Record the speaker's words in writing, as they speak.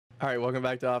All right, welcome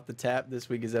back to Off the Tap. This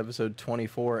week is episode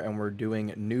 24, and we're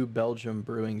doing New Belgium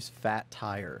Brewing's Fat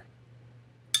Tire.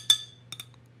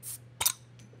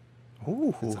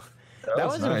 Ooh, that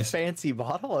was nice. a fancy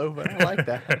bottle open. I like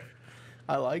that.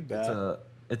 I like that.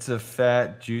 It's a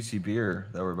fat, juicy beer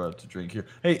that we're about to drink here.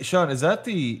 Hey, Sean, is that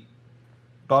the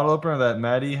bottle opener that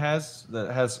Maddie has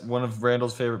that has one of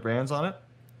Randall's favorite brands on it?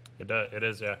 It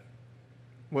is, yeah.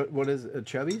 What is it,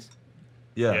 Chubby's?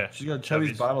 Yeah, she's got a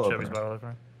Chubby's bottle Chubby's opener. bottle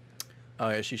opener. Oh,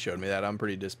 yeah, she showed me that. I'm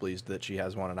pretty displeased that she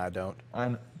has one and I don't.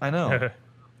 I know.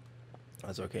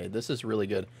 That's okay. This is really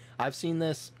good. I've seen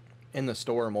this in the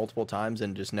store multiple times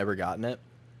and just never gotten it.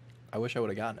 I wish I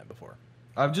would have gotten it before.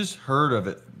 I've just heard of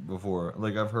it before.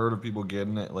 Like, I've heard of people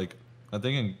getting it. Like, I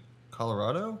think in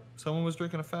Colorado, someone was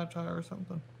drinking a Fat Tire or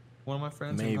something. One of my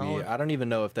friends in Maybe. college. I don't even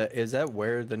know if that... Is that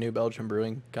where the New Belgium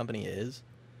Brewing Company is?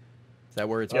 Is that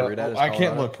where it's brewed at? I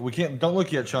can't look. We can't. Don't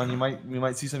look yet, Sean. We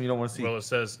might see something you don't want to see. Well, it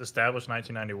says established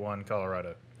 1991,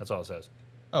 Colorado. That's all it says.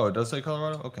 Oh, it does say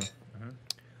Colorado. Okay.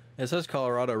 It says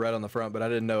Colorado right on the front, but I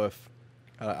didn't know if...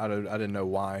 I didn't know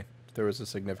why. If there was a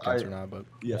significance or not, but...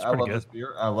 Yeah, It's I pretty love good. this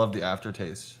beer. I love the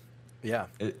aftertaste. Yeah,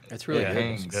 It's really it good.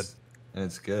 hangs, It's good. and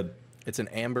it's good. It's an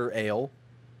amber ale,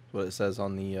 what it says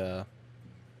on the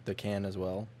can as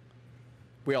well.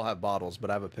 We all have bottles, but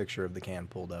I have a picture of the can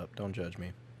pulled up. Don't judge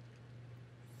me.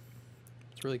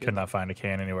 It's really good. Could not find a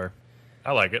can anywhere.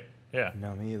 I like it. Yeah.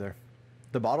 No, me either.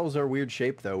 The bottles are weird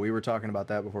shaped, though. We were talking about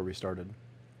that before we started.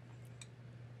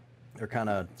 They're kind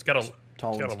of It's got a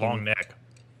tall it's got and a long skinny. neck.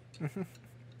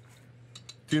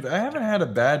 Dude, I haven't had a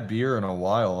bad beer in a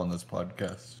while on this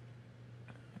podcast.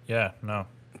 Yeah, no,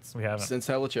 we haven't. Since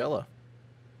Helichella.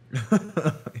 Yeah.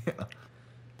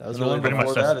 That was And the one really pretty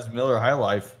before much that is Miller High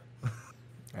Life.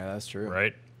 Yeah, that's true.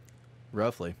 Right?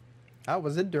 Roughly. Oh,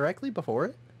 was it directly before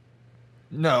it?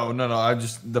 No. I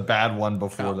just the bad one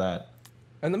before Oh. that.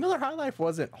 And the Miller High Life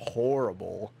wasn't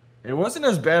horrible. It wasn't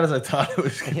as bad as I thought it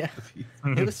was gonna Yeah. be.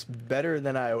 It was better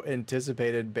than I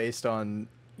anticipated based on,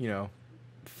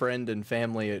 friend and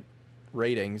family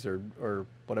ratings or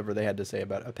whatever they had to say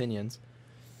about opinions.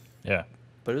 Yeah.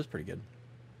 But it was pretty good.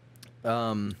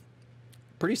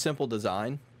 Pretty simple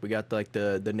design. We got like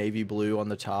the navy blue on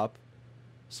the top,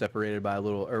 separated by a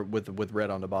little, or with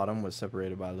red on the bottom, was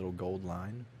separated by a little gold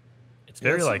line. It's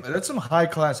very like that's some high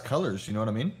class colors. You know what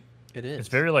I mean? It is. it's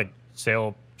very like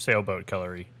sailboat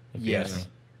colory. if you ask yes, me.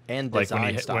 and Like when design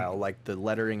you hit- style, like the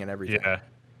lettering and everything. Yeah.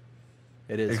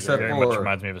 It is. Except Very for- much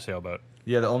reminds me of a sailboat.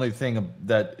 Yeah. The only thing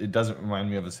that it doesn't remind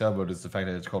me of a sailboat is the fact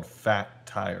that it's called Fat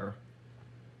Tire.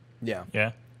 yeah.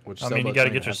 Yeah. Which I mean, you sailboats got to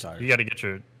don't get even have tires. you got to get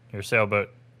your sailboat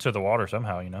to the water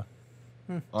somehow. You know.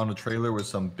 On a trailer with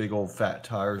some big old fat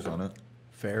tires on it.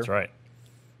 Fair. That's right.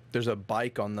 There's a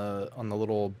bike on the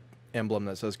little emblem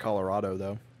that says Colorado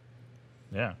though.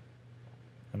 Yeah.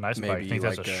 A nice bike. Maybe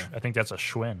like I think that's a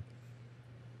Schwinn.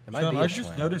 It might Sean, be a I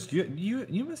just Schwinn. noticed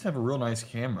you must have a real nice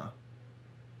camera.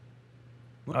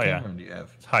 What Oh, yeah. camera do you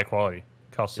have? It's high quality.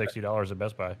 Costs $60 at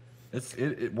Best Buy.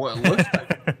 It looks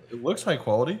it looks high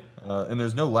quality, and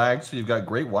there's no lag, so you've got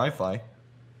great Wi-Fi.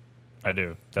 I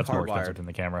do. That's more Hardwired. expensive than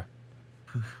the camera.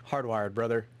 Hardwired,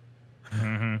 brother.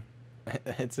 hmm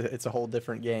It's a whole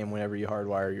different game whenever you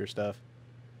hardwire your stuff.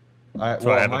 So I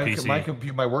have a my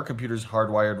PC. my work computer's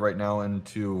hardwired right now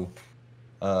into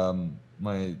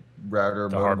my router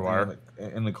The modem hardwire.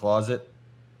 in the closet,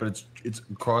 but it's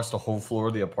across the whole floor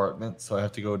of the apartment, so I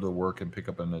have to go to work and pick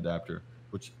up an adapter,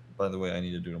 which by the way I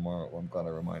need to do tomorrow. Well, I'm glad I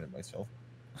reminded myself.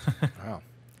 Wow.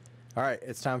 All right,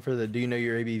 it's time for the Do You Know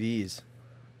Your ABVs?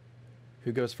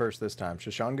 Who goes first this time?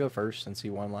 Should Sean go first since he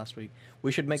won last week?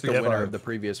 We should make the winner 65. of the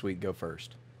previous week go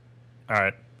first. All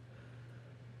right.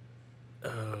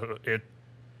 It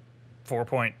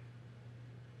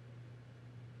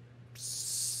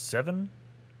 4.7?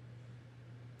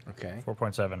 Okay.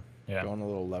 4.7. Yeah. Going a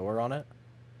little lower on it.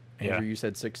 Yeah. Andrew, you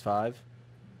said 6'5".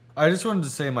 I just wanted to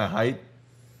say my height,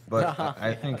 but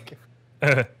I think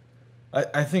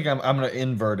I think I'm gonna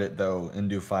invert it though and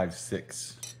do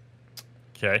 5'6".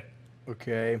 Okay.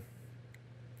 Okay.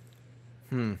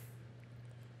 I don't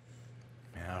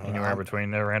know. Anywhere in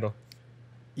between there, Randall?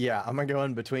 Yeah, I'm gonna go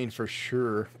in between for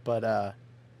sure, but I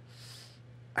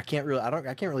can't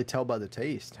really tell by the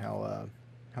taste how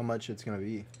much it's gonna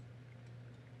be.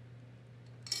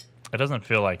 It doesn't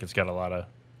feel like it's got a lot of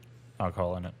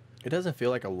alcohol in it. It doesn't feel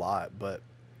like a lot, but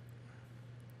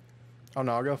oh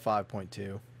no, I'll go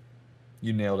 5.2.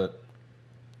 You nailed it.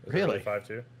 Is Really? it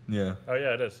 5.2? Yeah, Oh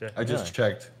yeah, it is. Yeah. I just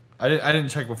Really? checked. I didn't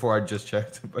check before. I just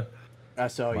checked, but I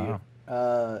saw Wow.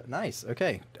 you. Nice.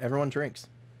 Okay, everyone drinks.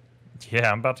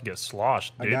 Yeah, I'm about to get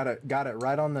sloshed, I dude. got it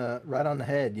right on the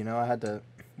head. You know,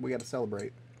 we got to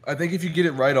celebrate. I think if you get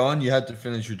it right on, you have to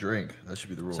finish your drink. That should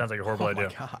be the rule. Sounds like a horrible Oh my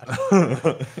idea.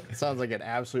 god. It sounds like an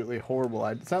absolutely horrible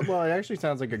idea. Well, it actually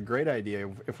sounds like a great idea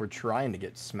if we're trying to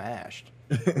get smashed.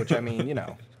 Which, I mean, you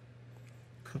know.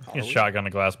 You can shotgun a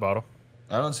glass bottle.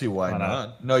 I don't see why Why not?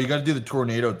 not. No, you got to do the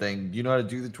tornado thing. Do you know how to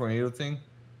do the tornado thing?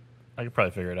 I could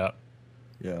probably figure it out.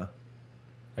 Yeah.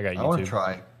 I got I want to YouTube.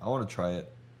 try. I want to try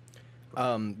it.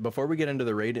 Before we get into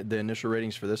the initial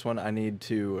ratings for this one, I need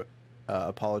to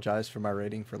apologize for my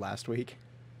rating for last week.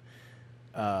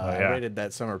 I yeah. rated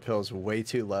that Summer Pils way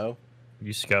too low.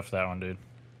 You scuffed that one, dude.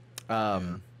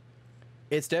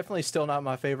 It's definitely still not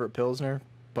my favorite Pilsner,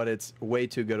 but it's way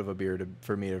too good of a beer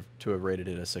for me to have rated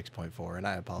it a 6.4, and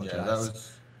I apologize. Yeah,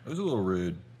 that was a little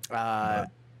rude.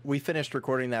 We finished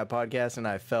recording that podcast, and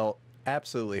I felt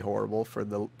absolutely horrible for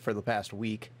the past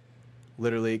week,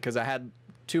 literally, because I had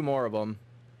 2 more of them.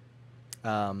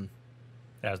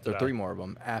 As There did I. 3 more of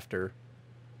them after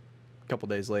a couple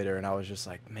days later, and I was just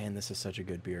like, man, this is such a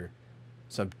good beer.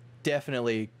 So I'm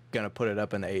definitely gonna put it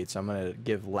up in the 8s. I'm gonna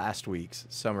give last week's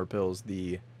Summer Pils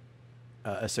the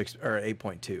a 6 or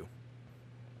 8.2.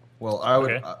 Well,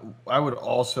 Okay. I would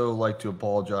also like to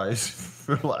apologize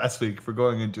for last week for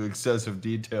going into excessive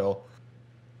detail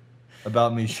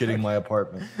about me shitting my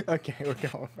apartment. Okay, we're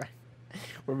going back.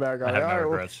 We're back on. I have All no right, well,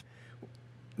 regrets.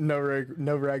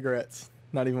 no regrets.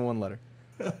 Not even 1 letter.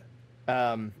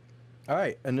 All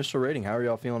right, initial rating. How are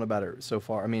y'all feeling about it so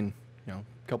far? I mean, you know,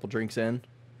 a couple drinks in.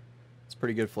 It's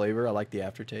pretty good flavor. I like the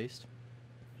aftertaste.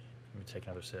 Let me take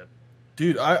another sip.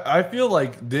 Dude, I feel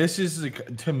like this is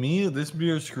to me this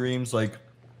beer screams like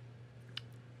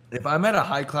if I'm at a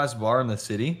high class bar in the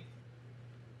city,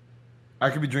 I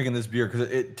could be drinking this beer because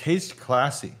it tastes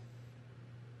classy.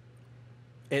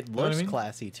 It what I looks mean?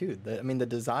 classy too. I mean, the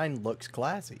design looks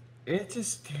classy. It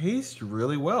just tastes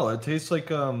really well. It tastes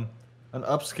like an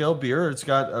upscale beer. It's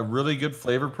got a really good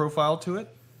flavor profile to it.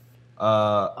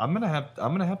 I'm gonna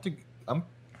have to go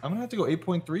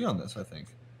 8.3 on this. I think.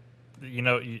 You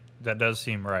know, that does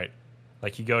seem right.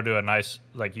 Like you go to a nice,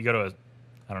 like you go to a,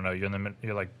 I don't know,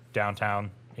 you're like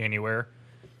downtown anywhere.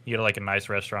 You go to like a nice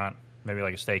restaurant, maybe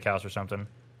like a steakhouse or something,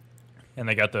 and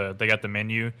they got the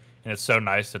menu, and it's so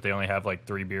nice that they only have like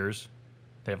 3 beers.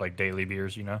 They have like daily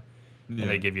beers, you know, Yeah. and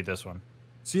they give you this one.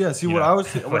 So yeah, see You what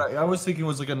know. I was thinking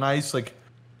was like a nice like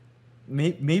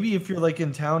maybe if you're like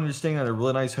in town and you're staying at a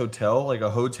really nice hotel, like a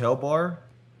hotel bar,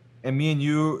 and me and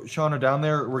you, Sean, are down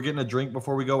there. We're getting a drink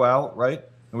before we go out, right?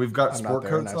 And we've got I'm not sport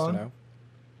there. coats Nice to on.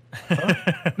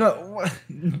 know.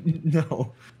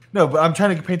 No, no. But I'm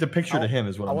trying to paint the picture to him.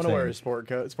 Is what I I'm want to saying. wear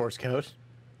a sports coat.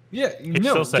 Yeah,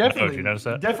 still said no, definitely. did you notice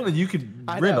that? Definitely, you could.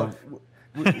 I Randall, know.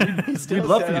 we'd Still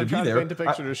love said for you I'm to be trying there. paint the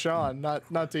picture to Sean,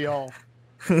 not to y'all.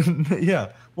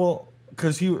 Yeah, well,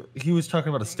 because he was talking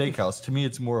about a steakhouse. To me,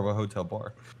 it's more of a hotel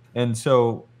bar, and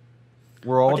so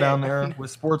we're all Okay. down there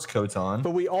with sports coats on.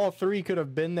 But we all 3 could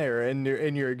have been there in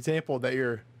your example that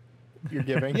you're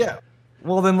giving. Yeah.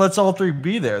 Well, then let's all 3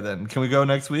 be there. Then can we go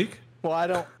next week? Well,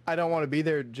 I don't want to be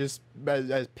there just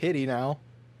as pity now.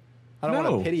 I don't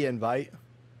No. want a pity invite.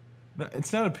 No,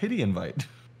 it's not a pity invite.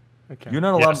 Okay. You're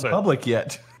not allowed in so- public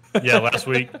yet. Yeah, last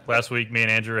week, me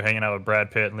and Andrew were hanging out with Brad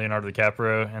Pitt and Leonardo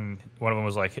DiCaprio, and one of them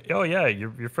was like, "Oh yeah,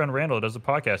 your friend Randall does a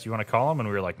podcast. You want to call him?" And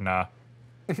we were like, "Nah,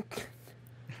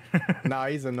 Nah,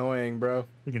 he's annoying, bro.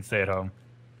 you can stay at home."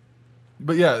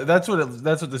 But yeah, that's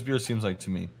what this beer seems like to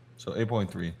me. So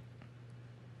 8.3.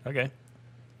 Okay.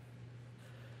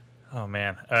 Oh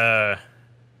man,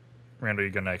 Randall, you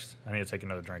go next. I need to take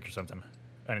another drink or something.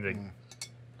 I need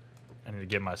to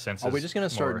get my senses. Are we just gonna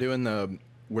start more- doing the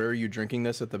where are you drinking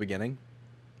this at the beginning?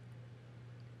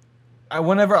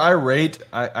 Whenever I rate,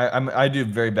 I do a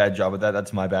very bad job with that.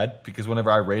 That's my bad because whenever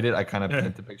I rate it, I kind of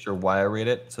paint the picture of why I rate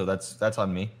it. So that's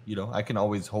on me. You know, I can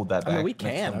always hold that back. I mean, we next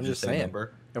can. time, I'm just say a saying.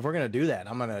 number. If we're gonna do that,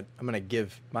 I'm gonna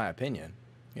give my opinion.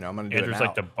 You know, I'm gonna do Andrew's it now.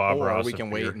 like the Bob or Ross we of can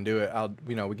wait beer. and do it.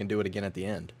 We can do it again at the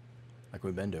end, like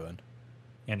we've been doing.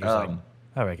 Andrew's like, Um,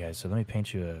 all right, guys. So let me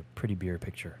paint you a pretty beer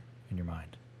picture in your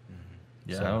mind.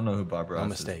 Yeah, So- I don't know who Bob Ross No is.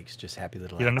 mistakes, just happy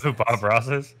little. You don't know who Bob Ross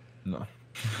is? No.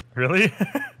 Really?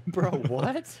 Bro,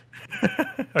 what?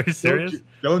 Are you serious?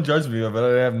 Don't judge me, but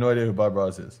I have no idea who Bob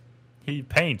Ross is. He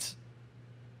paints.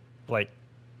 Like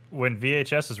when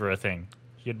VHSs were a thing,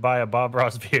 you'd buy a Bob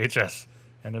Ross VHS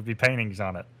and there'd be paintings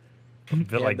on it,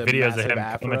 like the videos of massive him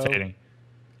afro. commentating.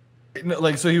 No,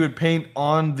 like, so he would paint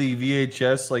on the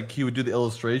VHS, like he would do the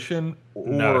illustration, or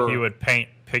No, he would paint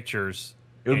pictures.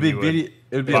 It would and be he would- video.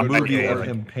 It would be a Bob movie Ross, of like-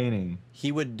 him painting.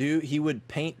 He would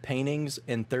paint paintings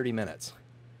in 30 minutes.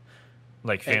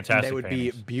 like And fantastic. they would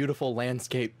paintings. be beautiful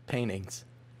landscape paintings.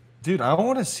 Dude, I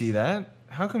want to see that.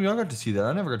 How come y'all got to see that?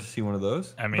 I never got to see one of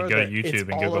those. I mean, Bro, go to it's YouTube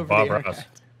and all Google over Bob the Ross. internet.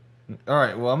 All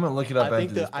right, well, I'm gonna look it up after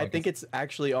this. I think it's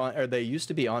actually on, or they used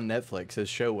to be on Netflix. His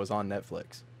show was on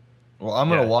Netflix. Well, I'm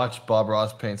gonna Yeah. watch Bob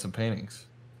Ross paint some paintings.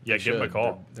 Yeah, You give him a should.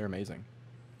 call. They're amazing.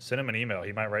 Send him an email.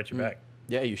 He might write you back.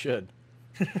 Yeah, you should.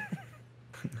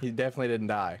 He definitely didn't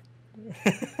die.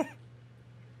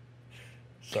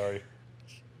 Sorry,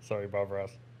 Bob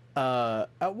Ross.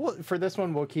 For this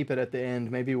one, we'll keep it at the end.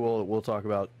 Maybe we'll talk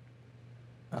about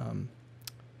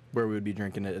where we would be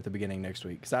drinking it at the beginning next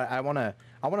week. Because I wanna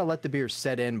let the beer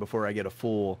set in before I get a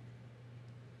full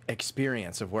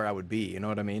experience of where I would be. You know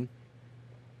what I mean?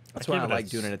 That's why I like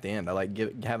doing it at the end. I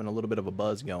like having a little bit of a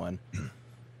buzz going.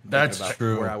 That's about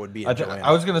true. Where I would be.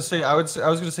 I was gonna say I was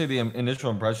gonna say the initial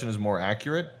impression is more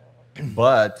accurate,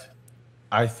 but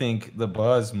I think the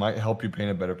buzz might help you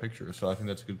paint a better picture. So I think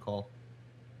that's a good call.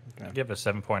 Okay. Give it a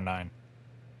 7.9.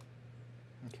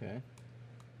 Okay.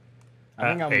 I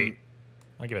think I'm 8.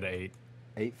 I'll give it an 8.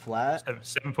 8 flat.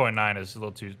 7.9 is a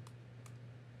little too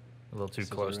This is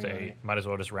close to really 8. Might as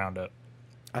well just round up.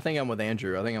 I think I'm with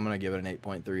Andrew. I think I'm gonna give it an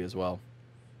 8.3 as well.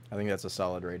 I think that's a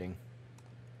solid rating.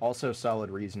 Also, solid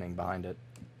reasoning behind it.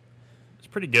 It's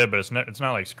pretty good, but it's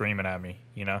not like screaming at me,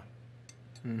 you know.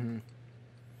 Mm-hmm.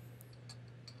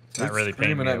 It's not really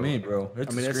painting screaming at me, bro.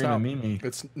 It's it's screaming not. me.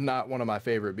 It's not one of my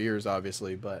favorite beers,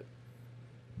 obviously, but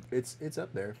it's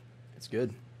up there. It's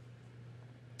good.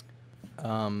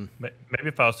 Maybe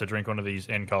if I was to drink one of these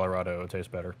in Colorado, it would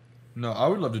taste better. No, I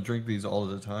would love to drink these all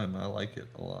the time. I like it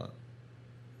a lot.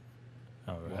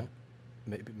 Oh, Well,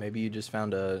 maybe you just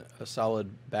found a solid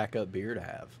backup beer to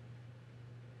have.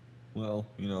 Well,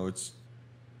 it's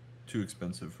too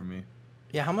expensive for me.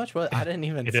 Yeah, how much was? I didn't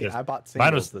even It see. is. I bought Mine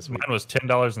singles was this week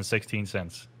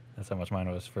 $10.16. That's how much mine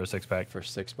was for a 6-pack. for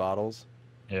 6 bottles.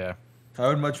 Yeah. I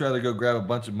would much rather go grab a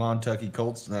bunch of Montucky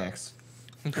cold snacks.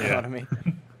 You know Yeah. what I mean?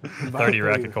 30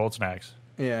 rack of cold snacks.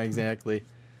 Yeah, exactly.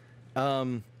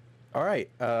 All right.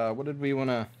 What did we want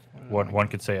to? One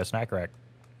could say a snack rack.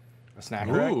 A snack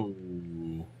rack.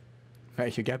 Ooh.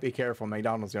 Hey, you gotta be careful.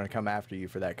 McDonald's gonna come after you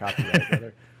for that copyright,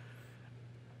 brother.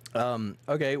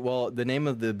 Okay. Well, the name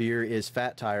of the beer is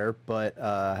Fat Tire, but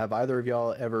have either of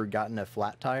y'all ever gotten a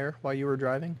flat tire while you were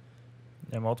driving?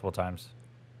 Yeah, multiple times.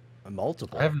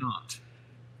 Multiple. I have not.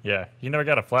 Yeah. You never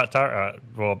got a flat tire?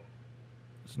 Well,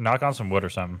 knock on some wood or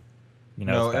something. You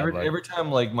know, No, it's bad luck. every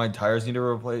time like my tires need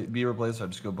to be replaced, I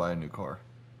just go buy a new car.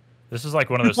 This is like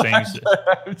one of those things.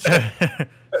 I'm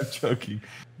joking.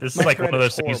 This My is like one of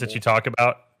credit's those things that horrible. you talk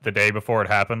about the day before it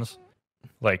happens.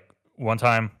 Like one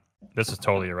time, this is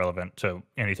totally irrelevant to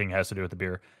anything that has to do with the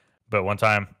beer. But one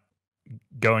time,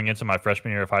 going into my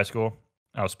freshman year of high school,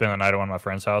 I was spending the night at one of my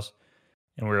friend's house,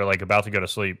 and we were like about to go to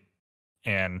sleep,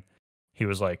 and he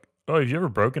was like, "Oh, have you ever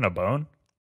broken a bone?"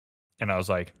 And I was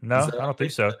like, "No, Is that I don't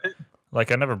think so.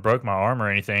 Like I never broke my arm or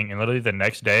anything." And literally the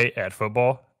next day at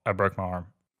football, I broke my arm.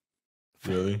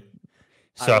 Really?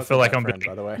 So I wasn't feel like that I'm friend, being,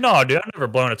 by the way. no, dude, I've never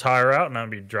blown a tire out, and I'm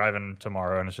gonna be driving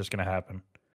tomorrow, and it's just gonna happen.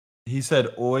 He said,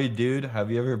 "Oi, dude, have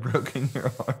you ever broken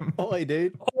your arm?" Oi,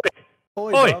 dude.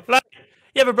 Oi, Oi, bruv. like,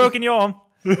 you ever broken your arm?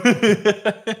 Oi,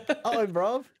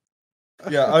 bruv.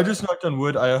 Yeah, I just knocked on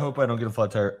wood. I hope I don't get a flat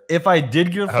tire. If I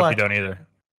did get a I hope you flat, don't either.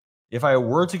 if I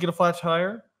were to get a flat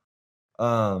tire,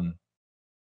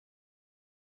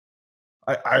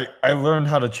 I learned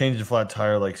how to change a flat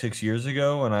tire like 6 years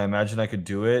ago, and I imagine I could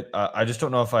do it. I just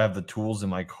don't know if I have the tools in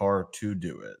my car to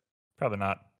do it. Probably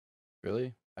not.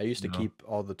 Really? I used to No. keep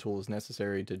all the tools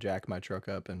necessary to jack my truck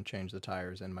up and change the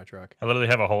tires in my truck. I literally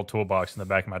have a whole toolbox in the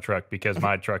back of my truck because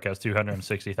my truck has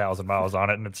 260,000 miles on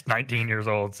it, and it's 19 years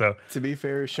old. So To be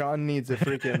fair, Sean needs a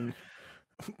freaking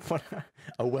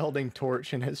a welding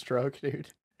torch in his truck, dude.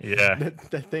 yeah.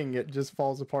 That thing, it just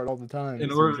falls apart all the time.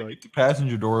 In it order seems to like. get the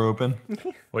passenger door open.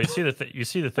 Well, you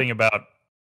see the thing about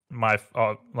my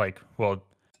well,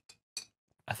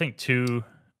 I think two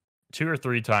or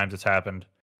three times it's happened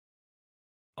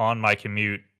on my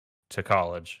commute to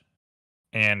college.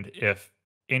 And if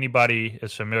anybody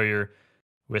is familiar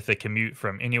with the commute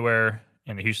from anywhere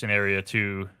in the Houston area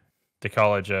to the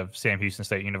college of Sam Houston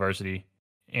State University,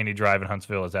 any drive in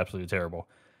Huntsville is absolutely terrible.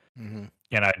 Mhm.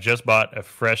 And I just bought a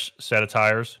fresh set of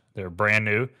tires. They're brand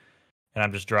new. And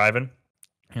I'm just driving.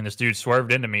 And this dude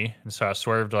swerved into me. And so I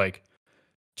swerved like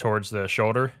towards the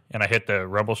shoulder. And I hit the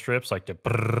rumble strips, like the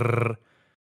brrrr.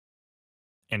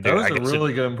 And That dude, was I a get to-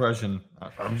 really good impression.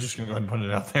 I'm just gonna go ahead and put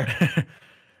it out there.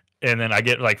 and then I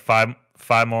get like five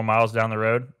more miles down the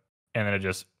road. And then it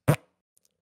just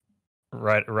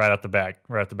right out the back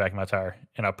of my tire.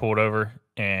 And I pulled over.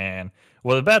 And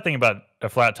well, the bad thing about a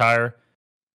flat tire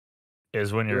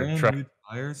is when your Brand truck new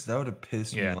tires, that would have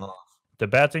pissed Yeah. me off. The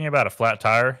bad thing about a flat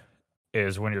tire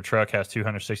is when your truck has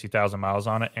 260,000 miles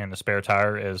on it and the spare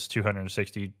tire is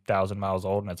 260,000 miles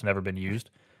old and it's never been used.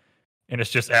 And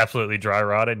it's just absolutely dry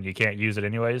rotted and you can't use it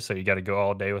anyways. So you got to go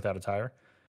all day without a tire.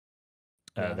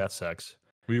 That sucks.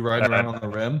 We ride around on the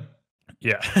rim.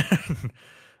 Yeah.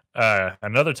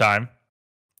 Another time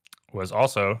was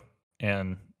also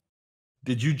in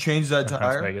Did you change that Las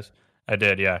tire? Vegas. I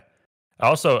did, yeah.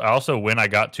 Also when I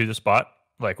got to the spot,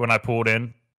 like when I pulled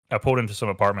into some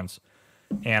apartments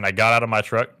and I got out of my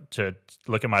truck to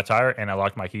look at my tire and I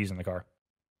locked my keys in the car.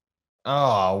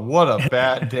 Oh, what a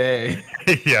bad day.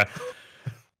 Yeah.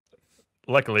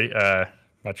 Luckily,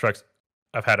 my truck's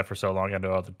I've had it for so long I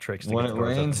know all the tricks to When get it the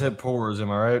doors rains, open. it pours, am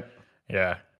I right?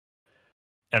 Yeah.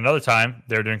 Another time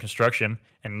they were doing construction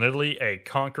and literally a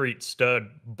concrete stud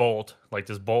bolt, like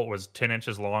this bolt was 10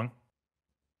 inches long.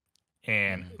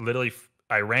 And literally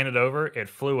I ran it over, it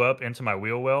flew up into my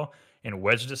wheel well and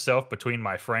wedged itself between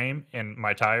my frame and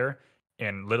my tire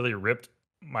and literally ripped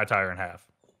my tire in half.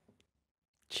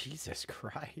 Jesus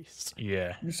Christ.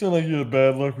 Yeah. You sound like you had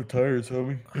bad luck with tires,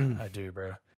 homie. I do,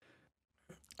 bro.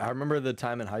 I remember the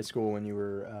time in high school when you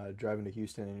were driving to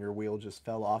Houston and your wheel just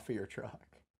fell off of your truck.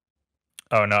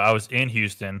 Oh no, I was in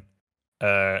Houston.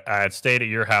 I had stayed at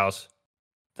your house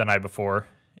the night before,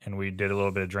 and we did a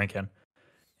little bit of drinking,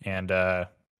 and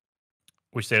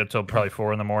we stayed up till probably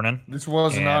 4 a.m. This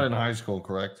was And- not in high school,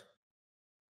 correct?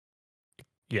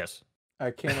 Yes.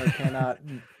 I can or cannot.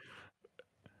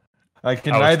 I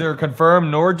can I was- neither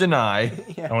confirm nor deny. I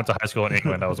Yeah. went to high school in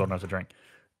England. I was old enough to drink.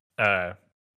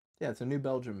 Yeah, it's a new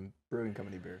Belgium Brewing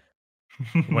Company beer.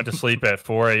 Went to sleep at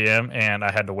 4 a.m. and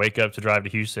I had to wake up to drive to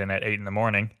Houston at 8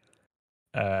 a.m.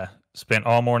 Spent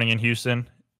all morning in Houston,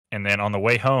 and then on the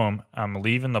way home, I'm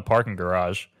leaving the parking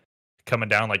garage, coming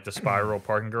down like the spiral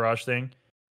parking garage thing,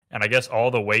 and I guess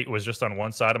all the weight was just on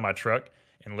one side of my truck,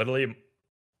 and literally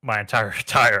my entire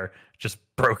tire just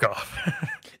broke off.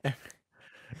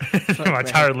 My man.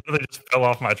 tire literally just fell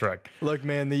off my truck. Look,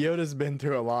 man, the Yoda's been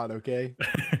through a lot, okay?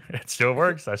 It still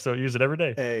works. I still use it every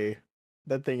day. Hey,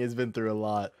 that thing has been through a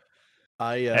lot.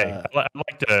 Hey, I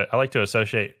like to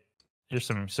associate. Here's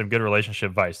some good relationship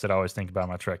advice that I always think about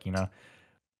my truck. You know,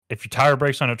 if your tire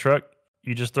breaks on a truck,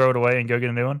 you just throw it away and go get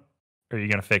a new one, or you're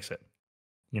gonna fix it.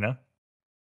 You know,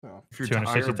 oh, If your tire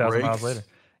 260,000 miles breaks, later.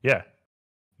 Yeah,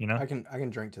 you know, I can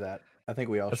drink to that. I think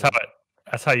we all that's should.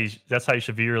 how you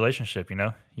should view your relationship. You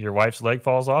know, your wife's leg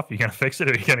falls off, you're gonna fix it,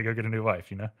 or you're gonna go get a new wife.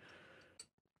 You know,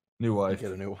 new wife.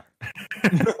 Get a new one.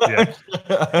 Yeah.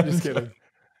 Just kidding.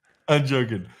 I'm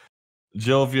joking.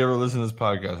 Jill, if you ever listen to this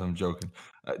podcast, I'm joking.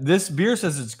 This beer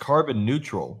says it's carbon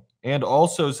neutral and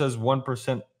also says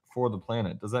 1% for the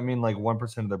planet. Does that mean like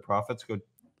 1% of their profits go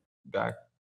back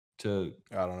to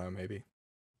I don't know, maybe.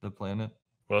 the planet?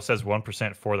 well, it says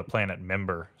 1% for the planet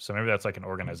member, so maybe that's like an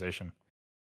organization.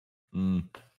 Mm.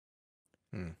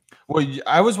 Hmm. Well,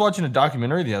 I was watching a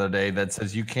documentary the other day that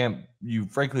says you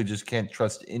frankly just can't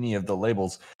trust any of the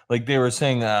labels. Like they were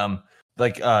saying,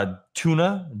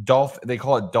 tuna, they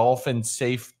call it dolphin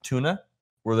safe tuna,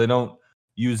 where they don't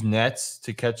use nets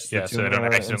to catch the Yeah, tuna. so they don't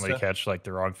and accidentally stuff. catch like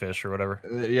the wrong fish or whatever.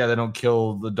 Yeah, they don't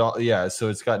kill the yeah, so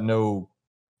it's got no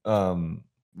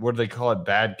what do they call it?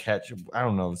 Bad catch. I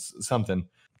don't know, something.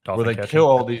 Dolphin where they catching. kill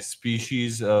all these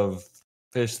species of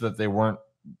fish that they weren't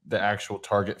the actual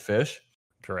target fish.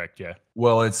 Correct. Yeah.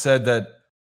 Well, it said that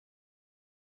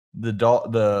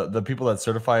the people that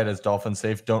certify it as dolphin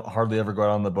safe don't hardly ever go out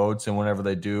on the boats, and whenever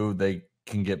they do, they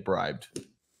can get bribed.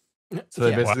 So they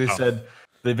Yeah.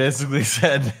 basically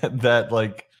said that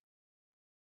like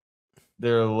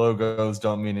their logos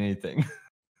don't mean anything.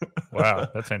 Wow,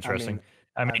 that's interesting.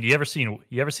 I mean, you ever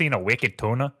seen a Wicked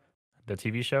Tuna, the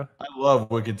TV show? I love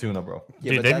Wicked Tuna, bro.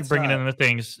 Yeah, Dude, but they be that's bringing not- in the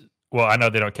things. Well, I know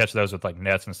they don't catch those with like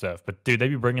nets and stuff, but dude, they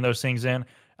be bringing those things in.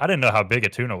 I didn't know how big a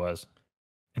tuna was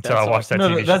until That's I watched that No,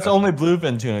 TV that's show. only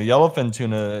bluefin tuna. Yellowfin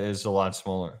tuna is a lot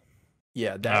smaller.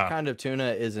 Yeah, that Ah. kind of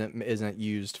tuna isn't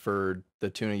used for the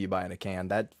tuna you buy in a can.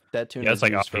 That tuna Yeah, is it's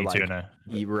like used for ahi like tuna,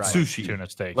 right. Sushi. tuna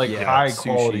steak. Like Yeah, high sushi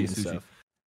quality and sushi. stuff.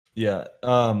 Yeah.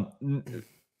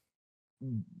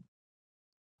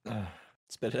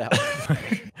 Spit it out.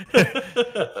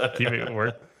 Keep it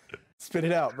worth. Spit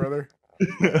it out, brother.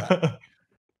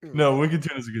 No, Wicked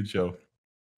Tuna is a good show.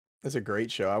 It's a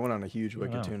great show. I went on a huge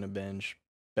Wicked Wow. Tuna binge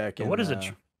back in. What is it?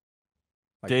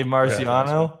 Like, Dave yeah,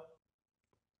 Marciano.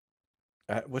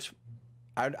 which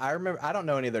I remember. I don't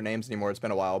know any of their names anymore. It's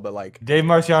been a while, but like, Dave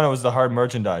Marciano was the hard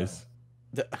merchandise.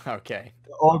 okay.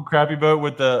 The old crappy boat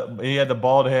with he had the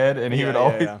bald head, and he Yeah, would yeah,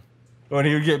 always, yeah. when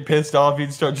he would get pissed off,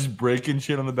 he'd start just breaking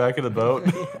shit on the back of the boat.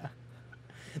 Yeah.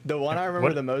 The one I remember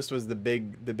What- the most was the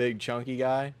big chunky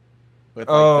guy. With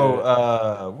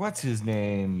like What's his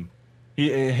name?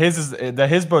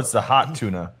 His boat's the hot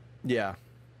tuna, yeah.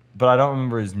 but I don't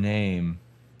remember his name.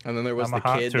 And then there was I'm a the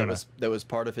hot kid tuna. that was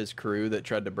part of his crew that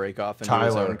tried to break off into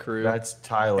his own Tyler. crew. That's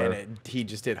Tyler. And he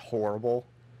just did horrible.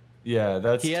 Yeah,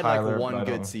 that's He had Tyler. like one but I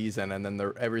good don't- season, and then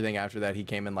everything after that, he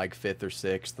came in like 5th or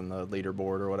 6th on the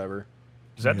leaderboard or whatever.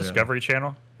 Is that Yeah. Discovery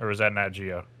Channel or was that Nat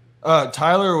Geo?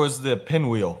 Tyler was the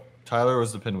pinwheel. Tyler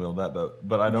was the pinwheel that boat,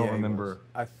 but I don't Yeah, he remember. was.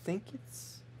 I think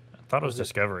it's. I thought it was Was it-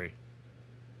 Discovery.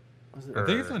 Was it, Or-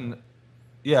 I think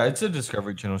yeah, it's a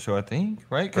Discovery Channel show. I think,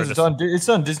 right? Because Or it's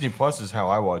on Disney Plus. Is how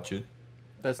I watch it.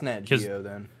 that's Nat 'Cause- Geo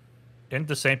then. Isn't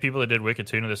the same people that did Wicked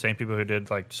Tuna the same people who did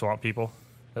like Swamp People?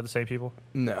 Is that the same people?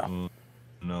 No.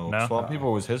 No, No? Swamp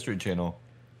People was History Channel.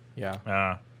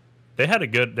 Yeah. They had a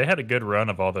good run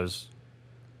of all those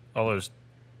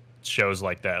shows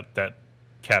like that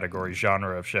category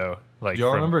genre of show. Like Do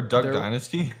y'all from- remember Duck there-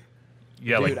 Dynasty?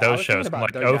 Yeah, Dude, like I those was thinking shows from about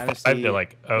like Duck 05 Dynasty. to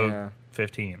like Yeah.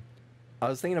 015. I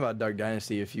was thinking about Duck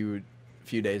Dynasty a few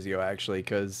days ago actually,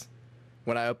 because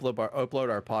when I upload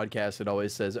our podcast, it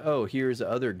always says, "Oh, here's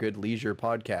other good leisure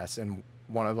podcasts," and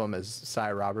one of them is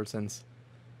Cy Robertson's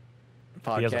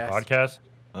podcast. He has a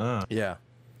podcast. Yeah.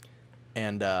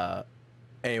 And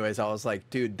anyways, I was like,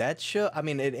 dude, that show. I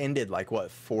mean, it ended like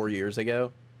what 4 years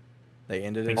ago. They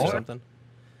ended it Think or so. something.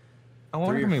 I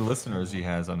wonder 3 how or many listeners he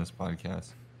has on his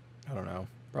podcast. I don't know.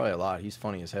 Probably a lot. He's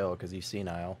funny as hell because he's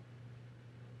senile.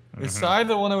 Is Cy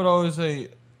the one that would always say?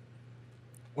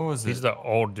 What was it? He's the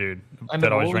old dude I know,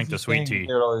 that what always was drank he the sweet saying tea.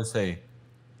 They would always say.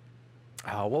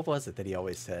 Oh, what was it that he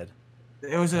always said?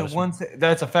 It was a That was- one.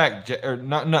 That's a fact. Or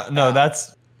not. No.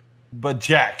 That's. But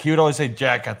Jack. He would always say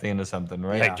Jack at the end of something,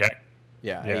 right? Hey Yeah. Jack.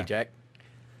 Yeah. Yeah. Hey, Jack.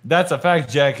 That's a fact.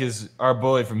 Jack is our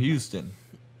boy from Houston.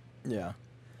 Yeah.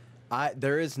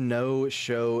 There is no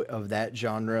show of that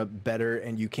genre better,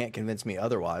 and you can't convince me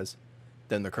otherwise,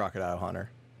 than The Crocodile Hunter.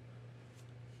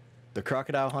 The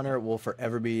Crocodile Hunter will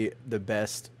forever be the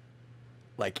best,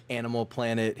 like, Animal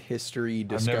Planet history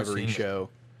never discovery seen it. show.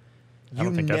 I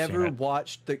don't think I've seen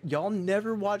it. Y'all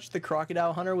never watched The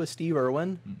Crocodile Hunter with Steve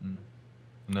Irwin?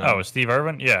 No. Oh, Steve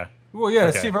Irwin? Yeah. Well, yeah,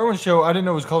 Okay. Steve Irwin show. I didn't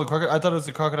know it was called the Crocodile. I thought it was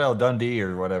the Crocodile Dundee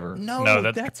or whatever. No,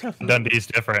 that's a Dundee's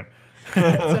different.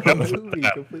 that's a movie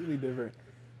completely different.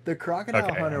 The Crocodile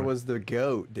Okay. Hunter was the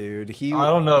goat, dude. I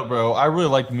don't know, bro. I really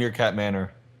liked Meerkat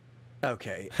Manor.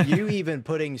 Okay, you even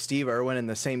putting Steve Irwin in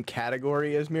the same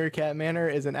category as Meerkat Manor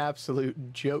is an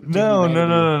absolute joke. to No.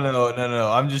 humanity.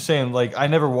 I'm just saying, like, I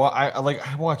never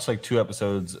I watched like 2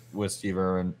 episodes with Steve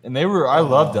Irwin, and I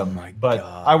loved them. my But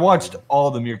God, I watched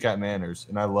all the Meerkat Manors,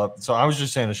 and I loved. So I was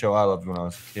just saying the show I loved when I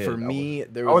was a kid. For me,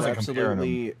 there I was wasn't comparing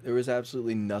 'em.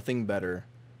 absolutely nothing better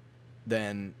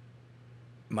than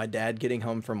my dad getting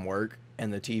home from work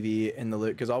and the TV in the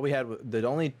because all we had the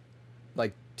only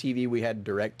like TV we had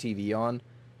direct TV on,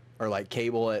 or like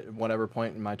cable at whatever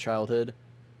point in my childhood,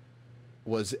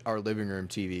 was our living room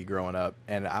TV growing up,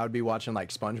 and I would be watching like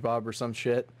SpongeBob or some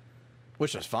shit,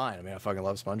 which was fine. I mean, I fucking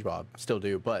love SpongeBob, still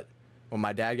do. But when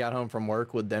my dad got home from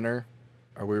work with dinner,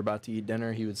 or we were about to eat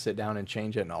dinner, he would sit down and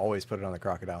change it and always put it on the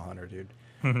Crocodile Hunter, dude.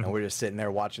 And we're just sitting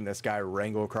there watching this guy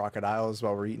wrangle crocodiles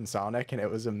while we're eating Sonic, and it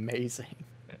was amazing.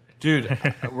 Dude,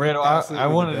 Randall, I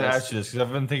Absolutely wanted the to best. ask you this because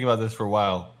I've been thinking about this for a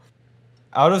while.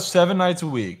 Out of 7 nights a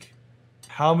week,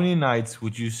 how many nights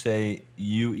would you say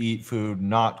you eat food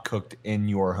not cooked in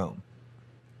your home?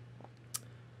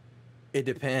 It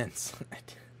depends.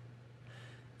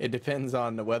 It depends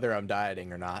on whether I'm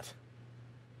dieting or not.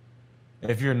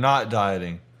 If you're not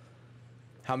dieting,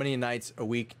 How many nights a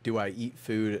week do I eat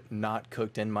food not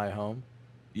cooked in my home?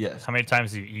 yes. How many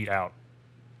times do you eat out?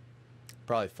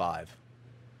 Probably 5.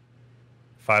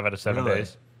 5 out of 7 Really?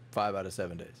 days. 5 out of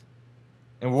 7 days.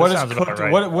 And what That is sounds about cooked?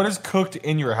 right. What is cooked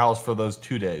in your house for those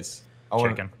 2 days? I wanna-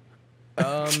 Chicken.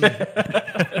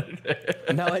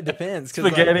 No, it depends.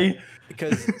 Spaghetti.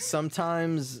 Because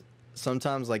sometimes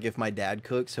like if my dad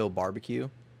cooks, he'll barbecue,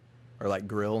 or like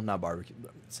grill, not barbecue,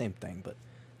 same thing, but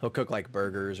he'll cook like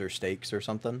burgers or steaks or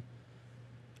something,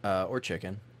 or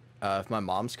chicken. If my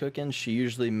mom's cooking, she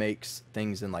usually makes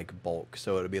things in like bulk,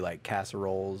 so it'll be like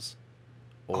casseroles.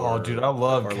 Oh, dude, I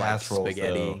love or casseroles, Like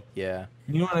spaghetti, though. yeah.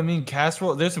 You know what I mean?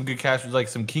 Casserole. There's some good casseroles, like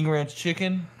some King Ranch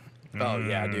chicken. Oh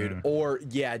yeah, dude. Or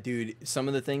yeah, dude. Some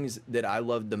of the things that I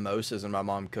love the most is when my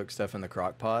mom cooks stuff in the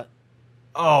crock pot,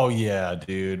 Oh yeah,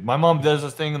 dude. My mom does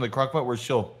this thing in the crock pot where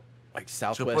she'll like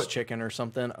Southwest put- chicken or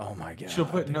something. Oh my god.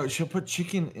 she'll put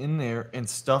chicken in there and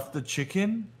stuff the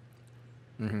chicken,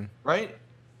 Mm-hmm. right?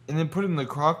 And then put it in the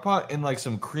crock pot in like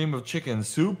some cream of chicken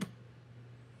soup,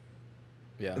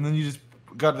 Yeah. and then you just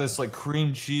got this like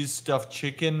cream cheese stuffed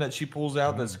chicken that she pulls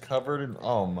out that's covered in.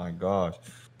 Oh my gosh,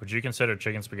 Would you consider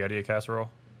chicken spaghetti a casserole?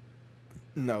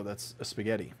 No, that's a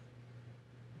spaghetti.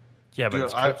 Yeah, but Dude,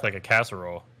 it's cooked like a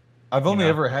casserole. I've only know?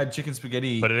 ever had chicken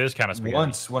spaghetti, But it is kind of spaghetti.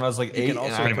 once when I was like You 8. can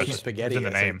also and I cook can't- spaghetti in the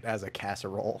name. as a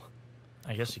casserole.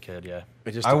 I guess you could, yeah.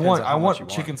 It just I depends want on how much you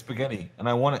chicken spaghetti, and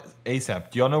I want it ASAP.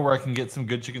 Do y'all know where I can get some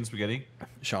good chicken spaghetti?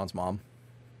 Sean's mom.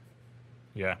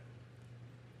 Yeah.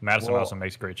 Madison Well- also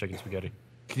makes great chicken spaghetti.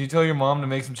 Can you tell your mom to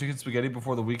make some chicken spaghetti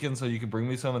before the weekend so you can bring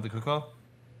me some at the cook-off?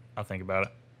 I'll think about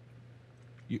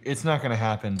it. It's not gonna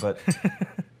happen, but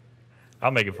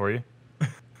I'll make it for you.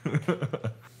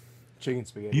 Chicken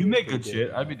spaghetti. you is make pretty good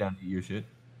shit. man. I'd be down to eat your shit.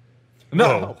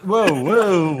 No,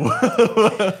 whoa.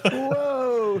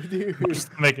 Whoa, dude.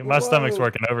 My stomach's Whoa.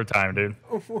 working overtime, dude.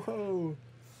 Whoa.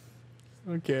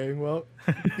 Okay, well.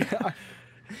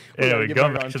 Anyway,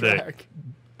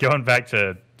 going back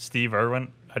to Steve Irwin,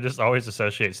 I just always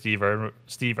associate Steve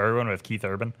Irwin with Keith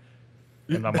Urban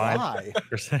in my mind. Why?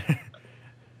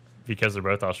 Because they're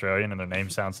both Australian and their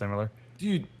names sound similar.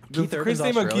 Dude, Keith the Urban's crazy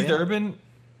thing about Keith Australian?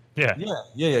 Urban,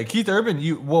 Yeah. Keith Urban,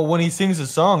 when he sings a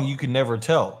song, you can never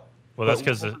tell. Well, that's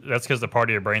because the part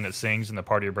of your brain that sings and the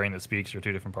part of your brain that speaks are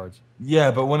two different parts.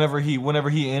 Yeah, but whenever he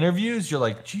interviews, you're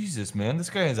like, Jesus, man, this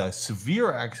guy has a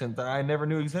severe accent that I never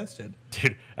knew existed.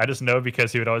 Dude, I just know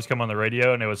because he would always come on the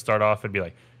radio and it would start off and be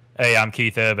like, "Hey, I'm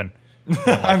Keith Urban."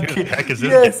 I'm who the heck is this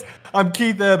yes, I'm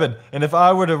Keith Urban, and if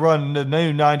I were to run the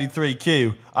new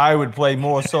 93Q, I would play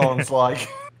more songs like.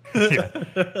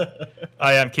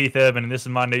 I am Keith Urban, and this is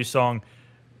my new song,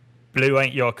 "Blue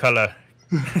Ain't Your Color."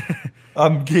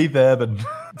 I'm Keith Urban.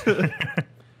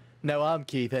 No, I'm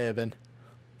Keith Urban.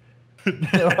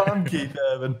 No, I'm Keith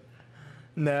Urban.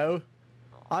 No,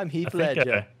 I'm Heath I think,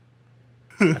 Ledger.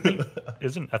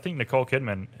 I think Nicole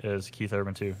Kidman is Keith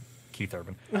Urban too. Keith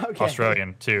Urban, Okay.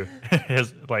 Australian too.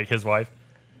 his wife.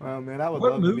 Oh man, I would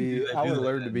What love to movie be. do they I do would that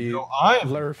learn to in? be. No,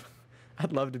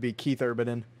 I'd love to be Keith Urban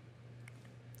in.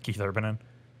 Keith Urban in.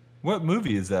 What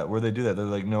movie is that where they do that? They're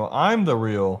like, no, I'm the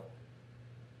real.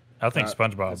 I think Uh,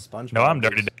 SpongeBob. it's SpongeBob, No, I'm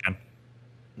Dirty yes. Dan.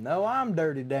 No, I'm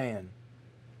Dirty Dan.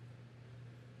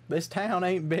 This town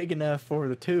ain't big enough for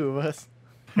the two of us.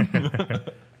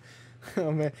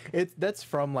 Oh man, that's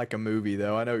from like a movie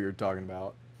though. I know what you're talking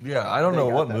about. Yeah, I don't They know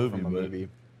got what that movie, from a but movie.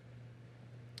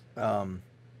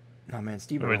 Oh man,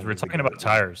 Steve. We're Irwin was a talking great about one.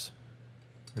 tires.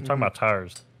 We're talking about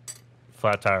tires.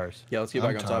 Flat tires. Yeah, let's get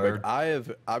I'm back on topic.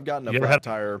 tired. I've gotten a You ever flat had-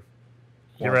 tire.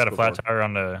 You ever once had a flat before. tire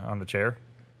on the chair?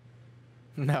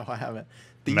 No, I haven't.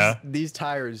 These No? these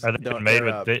tires Are they don't even made air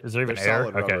with up. is there even They're air?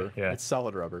 solid Okay, rubber. yeah. It's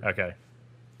solid rubber. Okay.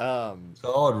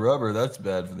 solid rubber. That's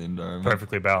bad for the environment.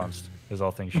 Perfectly balanced, as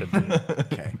all things should be.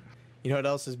 Okay. You know what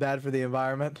else is bad for the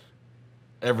environment?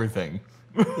 Everything.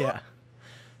 Yeah.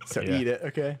 So Yeah. eat it,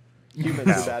 okay? Humans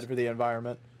are bad for the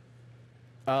environment.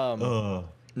 No,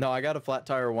 I got a flat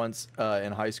tire once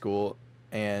in high school,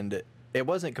 and it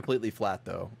wasn't completely flat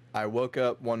though. I woke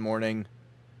up one morning.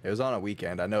 It was on a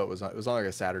weekend. I know it was on like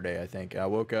a Saturday, I think. And I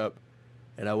woke up,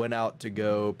 and I went out to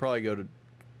go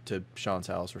to Sean's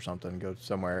house or something, go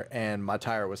somewhere, and my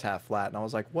tire was half flat, and I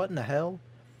was like, "What in the hell?"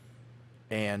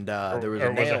 And there was a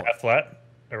or was nail it half flat,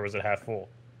 or was it half full?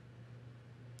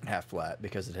 half flat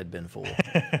because it had been full.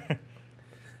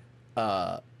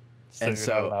 So And you're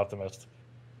so- not an optimist.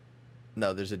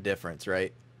 No, there's a difference,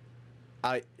 right?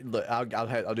 I'll do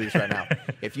this right now.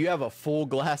 If you have a full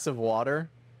glass of water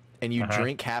and you Uh-huh.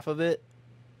 drink half of it,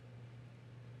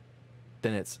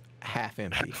 then it's half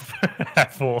empty.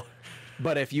 half full.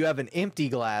 But if you have an empty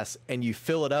glass and you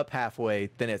fill it up halfway,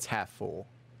 then it's half full.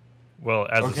 Well,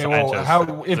 as Okay, a well, scientist,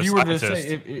 how if as a you were to scientist,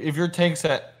 say if your tank's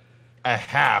at a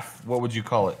half, what would you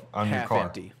call it on your Half car?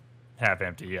 empty. half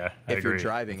empty, yeah, I If you're agree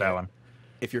driving with that it. one.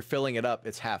 If you're filling it up,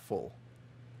 it's half full.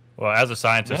 Well, as a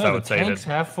scientist, I No, would the say tank's that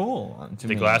half full. To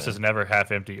the me. glass is never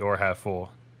half empty or half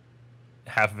full.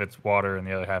 Half of it's water and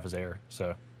the other half is air.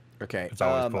 So Okay. It's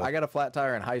always full. I got a flat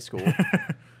tire in high school.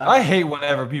 I hate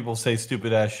whenever people say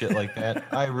stupid ass shit like that.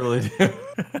 I really do.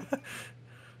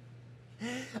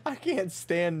 I can't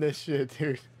stand this shit,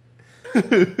 dude.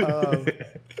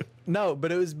 No,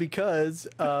 but it was because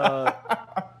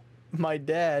my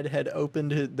dad had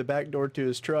opened the back door to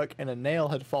his truck and a nail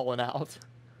had fallen out.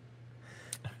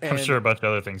 I'm And- sure a bunch of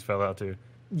other things fell out too.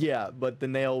 Yeah, but the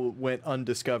nail went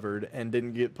undiscovered and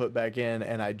didn't get put back in,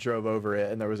 and I drove over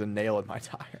it, and there was a nail in my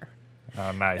tire,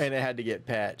 Nice. and it had to get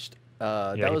patched.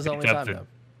 Yeah, That he was the picked only up time, the- though.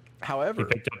 However, He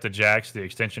picked up the jacks, the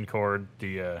extension cord,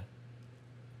 the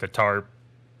tarp,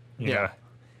 you Yeah. know,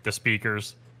 the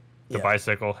speakers, the Yeah.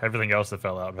 bicycle, everything else that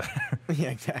fell out, yeah,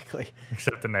 exactly.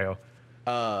 except the nail.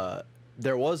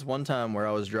 There was one time where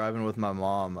I was driving with my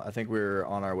mom. I think we were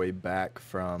on our way back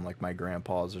from like my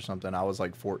grandpa's or something. I was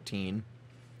like 14,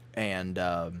 and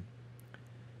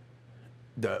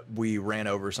we ran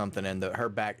over something, and her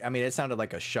back. I mean, it sounded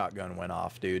like a shotgun went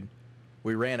off, dude.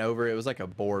 We ran over. It was like a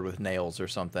board with nails or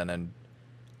something, and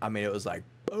I mean, it was like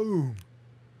boom.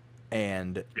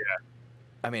 And Yeah.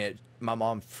 I mean, my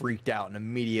mom freaked out and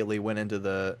immediately went onto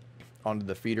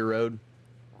the feeder road.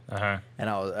 Uh-huh. And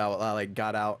I like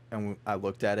got out and I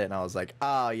looked at it and I was like,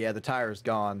 yeah, the tire's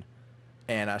gone.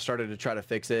 And I started to try to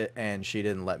fix it, and she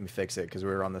didn't let me fix it because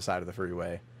we were on the side of the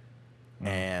freeway.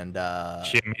 And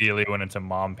She immediately went into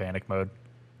mom panic mode.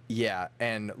 yeah,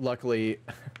 and luckily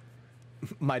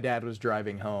my dad was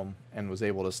driving home and was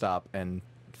able to stop and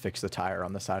fix the tire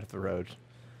on the side of the road.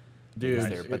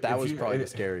 Dude, But that was probably the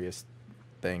scariest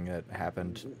thing that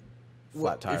happened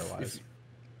flat tire wise.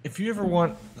 If you ever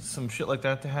want some shit like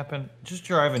that to happen, just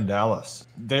drive in Dallas.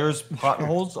 There's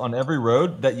potholes on every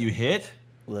road that you hit.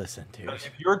 Listen, dude.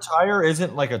 If your tire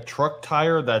isn't like a truck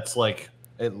tire that's like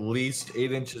at least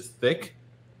 8 inches thick,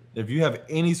 if you have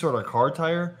any sort of car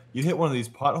tire, you hit one of these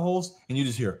potholes and you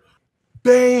just hear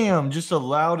bam, just a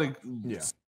loud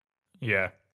Yeah.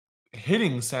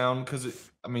 hitting sound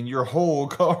because I mean your whole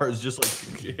car is just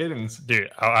like hitting. Dude,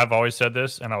 I've always said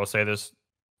this, and I will say this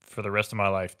for the rest of my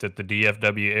life, that the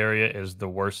DFW area is the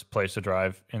worst place to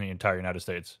drive in the entire United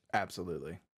States.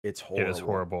 Absolutely. It's horrible. It is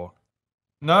horrible.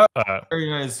 Not the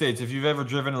United States. If you've ever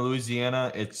driven to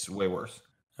Louisiana, it's way worse.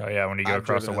 Oh yeah, when you go I've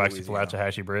across the driven to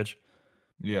Waxahachie Bridge.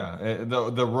 Yeah,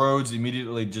 the roads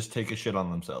immediately just take a shit on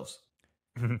themselves.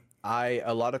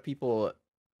 A lot of people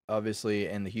obviously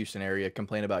in the Houston area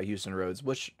complain about Houston roads,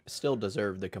 which still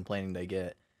deserve the complaining they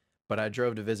get. But I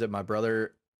drove to visit my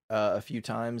brother a few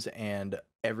times, and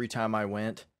every time I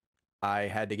went, I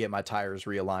had to get my tires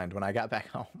realigned when I got back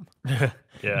home.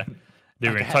 Yeah.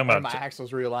 Dude, Like, we're talking about my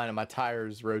axles realigned and my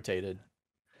tires rotated.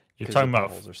 You're 'cause talking the about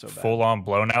potholes are so bad. full-on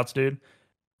blownouts, dude.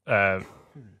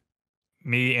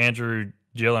 Me, Andrew,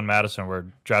 Jill, and Madison were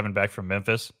driving back from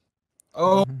Memphis,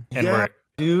 Oh, and yeah,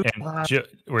 dude.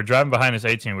 we're driving behind this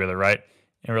 18-wheeler, right?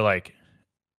 And we're like,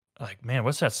 man,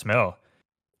 what's that smell?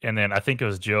 And then I think it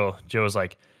was Jill. Jill was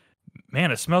like,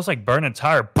 man, it smells like burning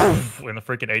tire. Poof! And the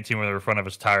freaking 18-wheeler in front of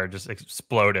his tire just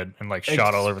exploded and like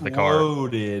shot all over the car.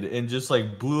 Exploded and just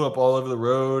like blew up all over the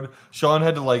road. Sean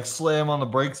had to like slam on the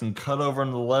brakes and cut over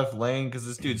into the left lane because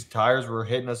this dude's tires were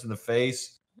hitting us in the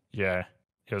face. Yeah,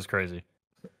 it was crazy.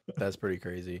 That's pretty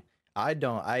crazy. I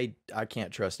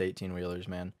can't trust 18-wheelers,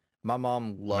 man. My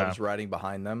mom loves riding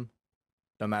behind them,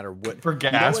 no matter what. For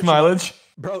gas mileage?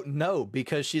 Bro, no,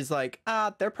 because she's like,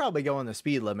 they're probably going the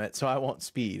speed limit, so I won't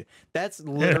speed. That's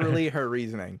literally her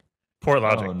reasoning. Poor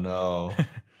logic. Oh, no.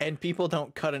 And people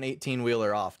don't cut an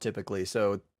 18-wheeler off typically,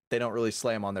 so they don't really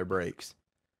slam on their brakes.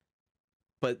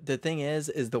 But the thing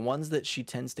is the ones that she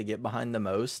tends to get behind the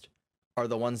most are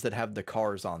the ones that have the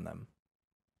cars on them.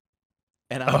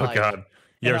 And I'm like, God.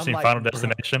 You ever seen Final bro,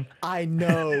 Destination? I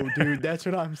know, dude. That's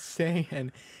what I'm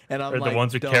saying. And I'm Or like, the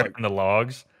ones who carry the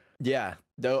logs? Yeah.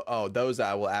 Those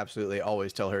I will absolutely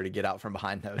always tell her to get out from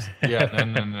behind those. Yeah,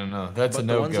 no. That's But a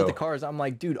the ones no-go. with the cars, I'm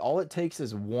like, dude, all it takes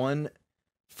is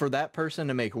for that person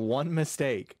to make one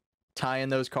mistake tying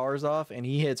those cars off, and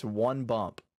he hits one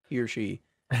bump, he or she,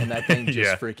 and that thing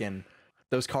just freaking,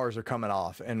 those cars are coming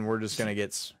off, and we're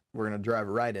gonna drive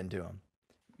right into them.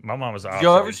 My mom was Y'all ever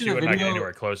opposite. seen She a would not get video-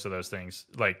 anywhere close to those things.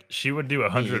 Like, she would do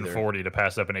 140 to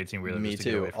pass up an 18-wheeler. Me just to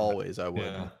get too. away from it. Always, I would.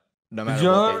 Yeah. No Did matter you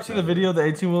what. ever see the video of the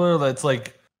 18-wheeler that's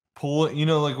like pulling? You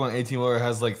know, like when 18-wheeler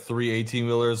has like 3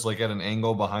 18-wheelers like at an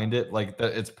angle behind it, like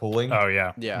that it's pulling. Oh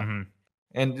yeah. Yeah. Mm-hmm.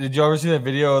 And did you ever see that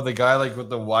video of the guy like with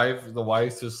the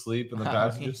wife's asleep in the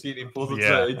passenger seat? He pulls up to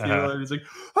the 18-wheeler and he's like,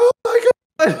 "Oh my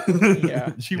god!"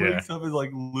 Yeah. She wakes up and like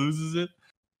loses it.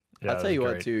 Yeah, I'll tell you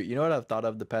what, too. You know what I've thought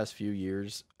of the past few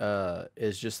years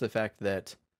is just the fact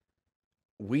that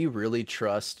we really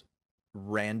trust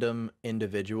random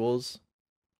individuals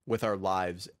with our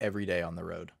lives every day on the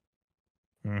road.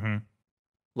 Mm-hmm.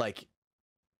 Like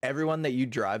everyone that you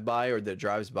drive by or that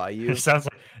drives by you. It sounds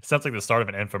like the start of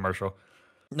an infomercial.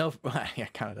 No, yeah,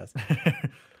 kind of does.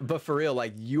 But for real,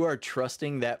 like you are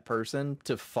trusting that person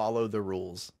to follow the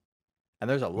rules. And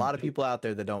there's a lot of people out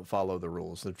there that don't follow the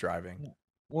rules of driving.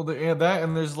 Well, that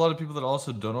and there's a lot of people that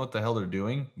also don't know what the hell they're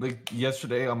doing. Like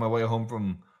yesterday on my way home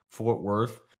from Fort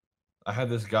Worth, I had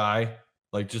this guy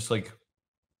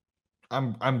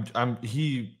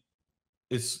he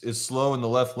is slow in the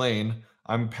left lane.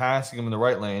 I'm passing him in the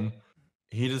right lane.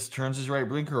 He just turns his right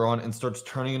blinker on and starts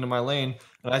turning into my lane,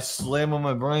 and I slam on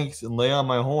my brakes and lay on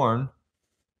my horn.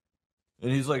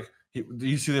 And he's like,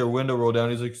 you see their window roll down.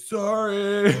 He's like,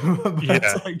 sorry.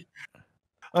 Yeah. Like,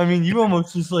 I mean, you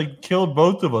almost just like killed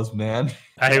both of us, man.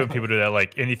 I hate when people do that.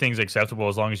 Like anything's acceptable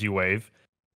as long as you wave.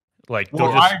 Like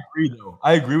Well, I agree though.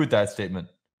 I agree with that statement.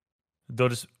 they'll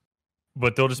just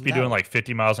be No. doing like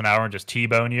 50 miles an hour and just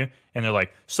T-bone you, and they're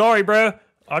like, "Sorry, bro,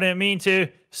 I didn't mean to.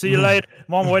 See you later.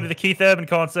 I'm on my way to the Keith Urban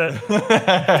concert.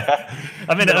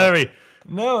 I'm in a hurry."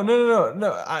 No.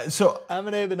 So I'm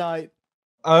an Ebonite.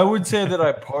 I would say that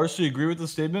I partially agree with the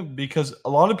statement because a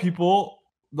lot of people,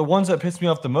 the ones that piss me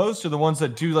off the most are the ones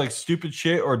that do like stupid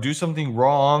shit or do something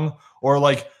wrong or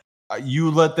like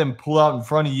you let them pull out in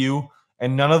front of you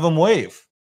and none of them wave.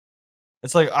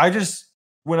 It's like I just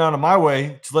went out of my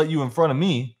way to let you in front of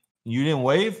me. You didn't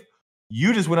wave.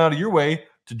 You just went out of your way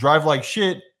to drive like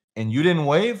shit and you didn't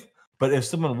wave. But if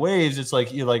someone waves, it's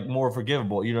like you're like more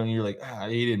forgivable. You know, you're like,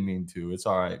 he didn't mean to. It's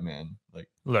all right, man. Like,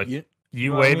 Look, You-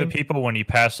 you know what I wave mean? at people when you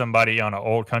pass somebody on an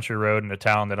old country road in a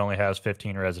town that only has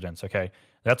 15 residents. Okay,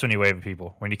 that's when you wave at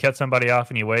people. When you cut somebody off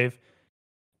and you wave,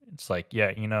 it's like,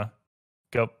 yeah,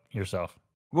 go yourself.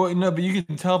 well, no, but you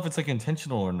can tell if it's like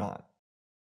intentional or not.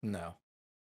 No.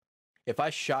 If I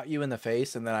shot you in the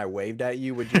face and then I waved at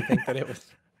you, would you think that it was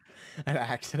an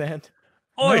accident?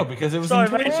 Oi, No, because it was sorry,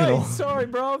 mate. intentional. Hey, sorry,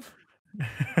 bruv.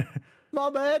 My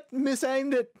bad.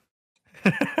 Misaimed it.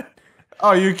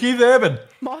 Oh, you're Keith Urban.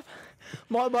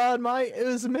 My bad, mate. It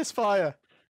was a misfire.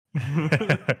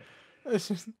 It's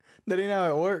just, that ain't how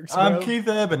it works, I'm bro. Keith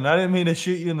Urban. I didn't mean to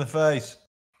shoot you in the face.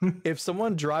 If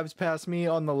someone drives past me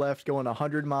on the left going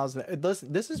 100 miles an hour,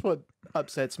 this is what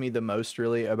upsets me the most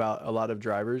really about a lot of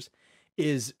drivers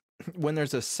is when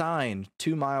there's a sign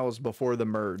 2 miles before the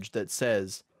merge that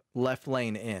says left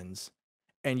lane ends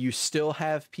and you still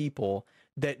have people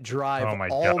that drive Oh my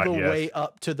all God, the yes. way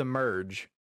up to the merge.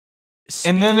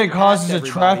 And then speeding it causes past a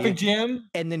everybody, traffic jam.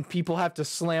 and then people have to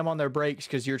slam on their brakes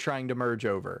because you're trying to merge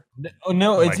over. Oh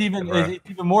no, Oh my it's even God, bro. it's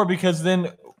even more because then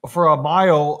for a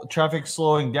mile, traffic's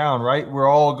slowing down, right? We're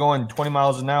all going 20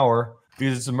 miles an hour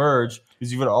because it's a merge.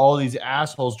 Because you've got all these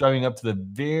assholes driving up to the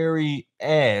very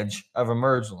edge of a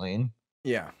merge lane.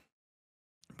 Yeah.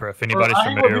 Bro, if Or anybody's I hate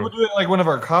when familiar, people do it. Like one of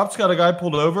our cops got a guy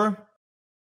pulled over,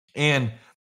 and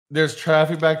there's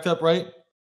traffic backed up, right?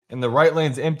 And the right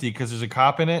lane's empty because there's a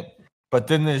cop in it. But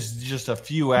then there's just a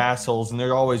few assholes, and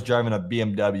they're always driving a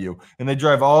BMW, and they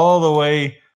drive all the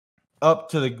way up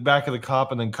to the back of the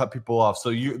cop and then cut people off. So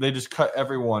they just cut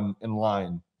everyone in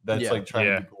line. That's Yeah. like trying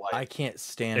Yeah. to be polite. I can't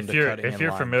stand if the you're cutting in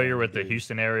line familiar thing, with the dude.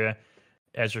 Houston area,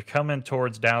 as you're coming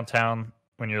towards downtown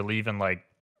when you're leaving like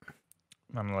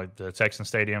I don't know, like the Texan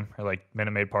Stadium or like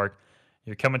Minute Maid Park,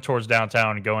 you're coming towards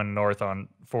downtown and going north on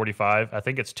 45. I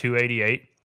think it's 288,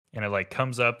 and it like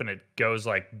comes up and it goes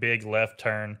like big left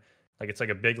turn, like it's like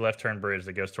a big left turn bridge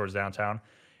that goes towards downtown,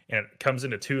 and it comes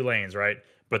into 2 lanes, right?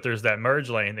 But there's that merge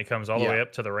lane that comes all the Yeah. way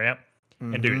up to the ramp,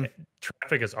 and Mhm. dude,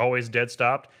 traffic is always dead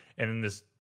stopped, and then this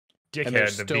And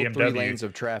there's dickhead, the still 3 BMW, lanes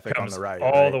of traffic on comes the right.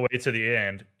 all right? the way to the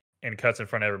end and cuts in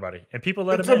front of everybody, and people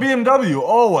let It's him a in. BMW,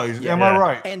 always. Yeah. Am I Yeah.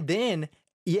 right? And then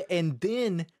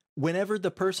whenever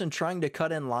the person trying to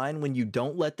cut in line, when you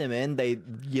don't let them in,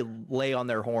 you lay on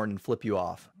their horn and flip you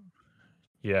off.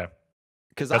 Yeah,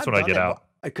 Because That's I've what I done get it. out.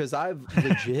 Because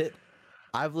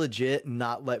I've legit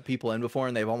not let people in before,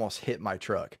 and they've almost hit my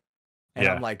truck. And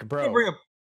Yeah. I'm like, You bro, bring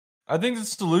I think the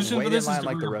solution Wait for in this is line to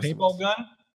like bring the a rest of paintball us. gun,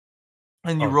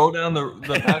 and you Oh. roll down the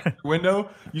passenger window.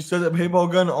 You set that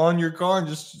paintball gun on your car and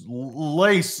just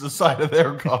lace the side of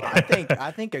their car.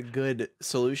 I think a good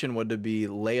solution would be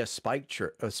lay a spike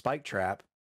trap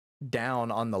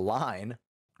down on the line.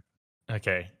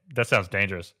 Okay, that sounds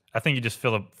dangerous. I think you just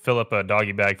fill up a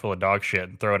doggy bag full of dog shit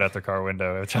and throw it out their car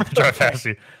window every time they drive past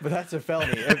you. But that's a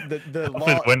felony. The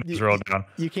Hopefully law, the windows roll down.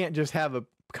 you can't just have a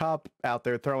cop out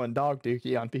there throwing dog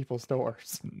dookie on people's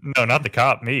doors. No, not the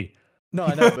cop, me. No,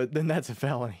 I know, but then that's a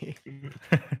felony.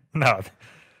 No,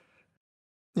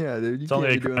 Yeah, dude, you it's only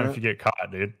a can't be doing crime if that. you get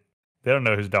caught, dude. They don't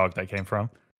know whose dog that came from.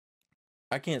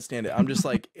 I can't stand it. I'm just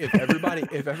like, if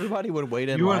everybody would wait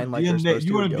in You want line like they're DNA? supposed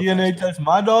You to, want it'd to go DNA faster. test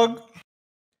my dog?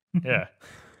 Yeah.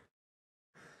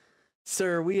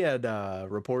 Sir, we had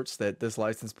reports that this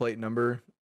license plate number,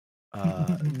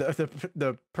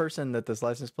 the person that this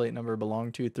license plate number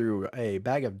belonged to threw a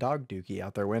bag of dog dookie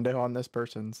out their window on this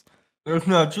person's. That's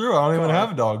not true. I don't even Car.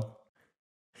 have a dog.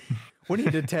 We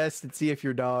need to test and see if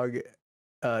your dog's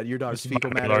This fecal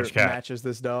might be a matter large cat. matches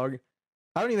this dog.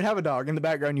 I don't even have a dog. In the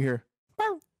background, you hear.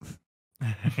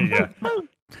 Yeah.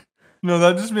 No,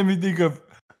 that just made me think of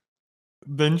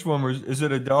bench warmers. Is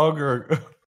it a dog or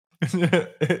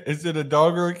is it a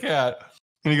dog or a cat?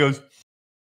 And he goes,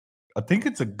 I think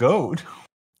it's a goat.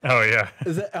 Oh yeah.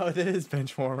 Is that? Oh, it is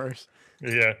bench warmers.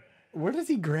 Yeah. Where does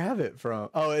he grab it from?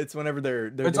 Oh, it's whenever they're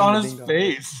It's doing on the his ding dong.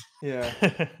 face. Yeah,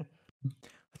 I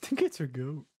think it's a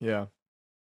goat. Yeah.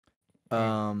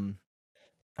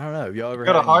 I don't know. Have y'all ever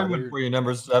Got had a any hard one other... for you,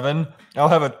 number 7. I'll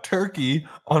have a turkey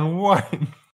on wine.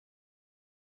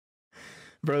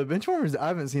 Bro, the Benchwarmers, I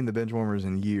haven't seen the Benchwarmers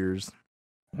in years.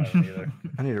 I don't either.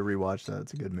 I need to rewatch that.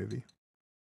 It's a good movie.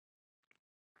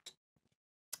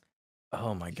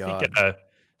 Oh my I god. think,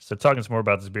 so talking some more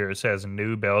about this beer, it says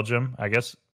New Belgium. I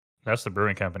guess that's the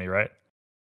brewing company, right?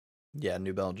 Yeah,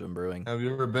 New Belgium Brewing. Have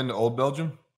you ever been to Old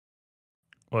Belgium?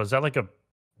 Well, is that like an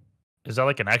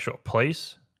actual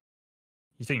place?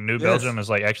 You think New Yes. Belgium is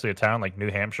like actually a town, like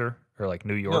New Hampshire or like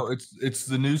New York? No, it's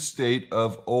the new state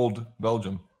of Old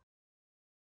Belgium.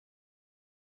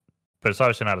 But it's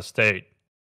obviously not a state.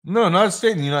 No, not a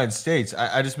state in the United States.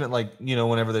 I just meant like,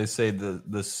 whenever they say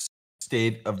the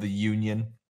state of the union,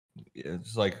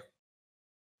 it's like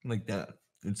that.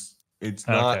 It's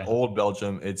not Okay. Old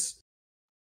Belgium, it's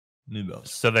New Belgium.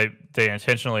 So they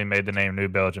intentionally made the name New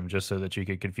Belgium just so that you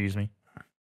could confuse me.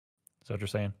 Is that what you're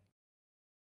saying?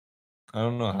 I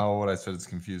don't know how what I said is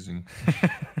confusing.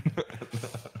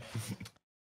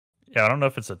 Yeah, I don't know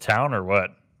if it's a town or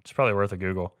what. It's probably worth a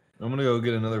Google. I'm gonna go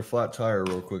get another flat tire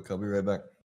real quick. I'll be right back.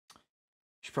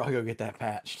 Should probably go get that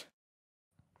patched.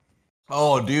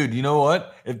 Oh, dude, you know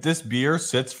what? If this beer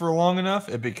sits for long enough,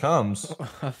 it becomes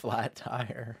A flat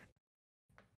tire.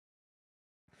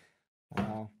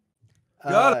 Wow.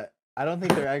 Got I don't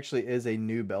think there actually is a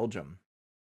New Belgium.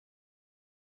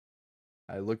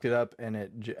 I looked it up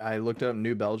and I looked up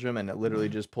New Belgium and it literally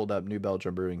just pulled up New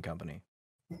Belgium Brewing Company.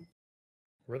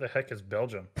 Where the heck is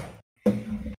Belgium?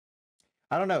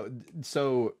 I don't know.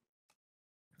 So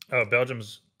Oh,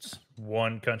 Belgium's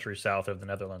one country south of the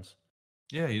Netherlands.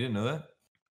 Yeah, you didn't know that?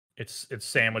 It's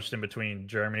sandwiched in between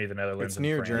Germany, the Netherlands, it's and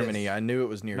near France. Germany. I knew it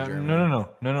was near No, Germany.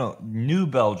 no. New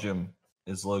Belgium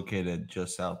is located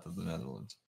just south of the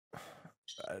Netherlands.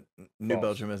 New False.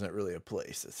 Belgium isn't really a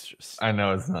place. It's just I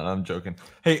know it's not. I'm joking.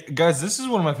 Hey, guys, this is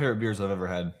one of my favorite beers I've ever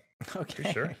had. okay.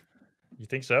 You sure? You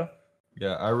think so?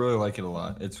 Yeah, I really like it a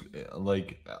lot. It's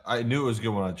like I knew it was good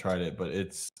when I tried it, but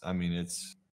it's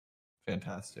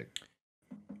fantastic.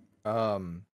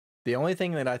 The only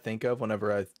thing that I think of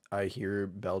whenever I hear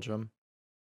Belgium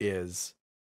is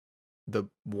the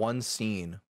one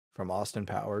scene from Austin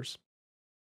Powers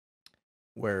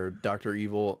where Dr.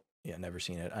 Evil, never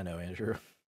seen it. I know, Andrew.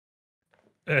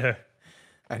 I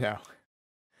know.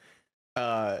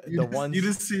 You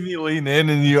just see me lean in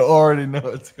and you already know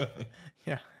it's coming.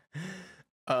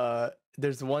 Yeah.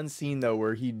 There's one scene though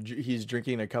where he's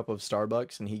drinking a cup of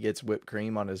Starbucks and he gets whipped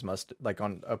cream on his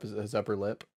his upper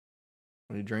lip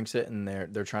when he drinks it, and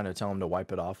they're trying to tell him to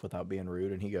wipe it off without being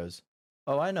rude, and he goes,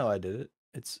 "Oh, I know, I did it.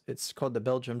 It's called the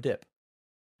Belgium dip."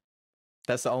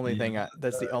 That's the only thing.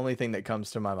 That's the only thing that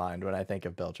comes to my mind when I think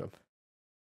of Belgium.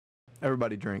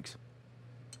 Everybody drinks.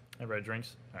 Everybody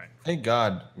drinks? All right. Thank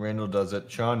God Randall does it.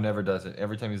 Sean never does it.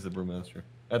 Every time he's the brewmaster.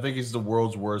 I think he's the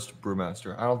world's worst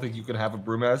brewmaster. I don't think you could have a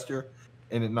brewmaster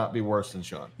and it not be worse than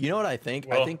Sean. You know what I think?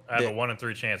 Well, I think I have a 1 in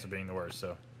 3 chance of being the worst,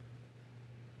 so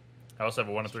I also have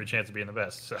a 1 in 3 chance of being the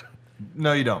best. So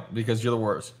No, you don't, because you're the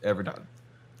worst every time.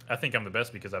 I think I'm the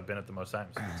best because I've been it the most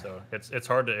times. So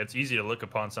it's easy to look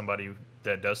upon somebody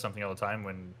that does something all the time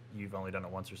when you've only done it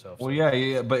once yourself. So. Well,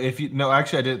 yeah, but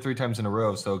actually I did it 3 times in a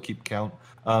row, so keep count.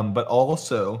 But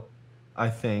also, I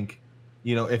think,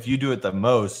 if you do it the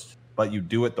most, but you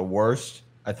do it the worst,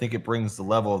 I think it brings the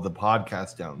level of the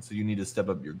podcast down. So you need to step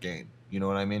up your game. You know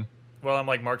what I mean? Well, I'm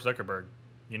like Mark Zuckerberg.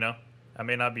 I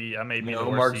may be the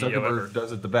worst Mark CEO Zuckerberg ever.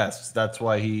 does it the best. That's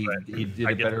why he Right. did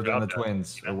I it get better the than the job done,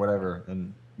 Twins or whatever,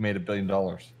 and made $1 billion.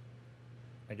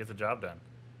 I get the job done.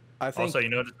 I think Also, what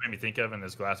it just made me think of in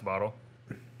this glass bottle?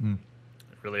 Hmm.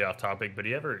 Really off topic, but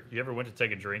you ever went to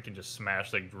take a drink and just smash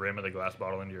the rim of the glass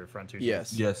bottle into your front two teeth?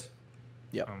 yes. Yes.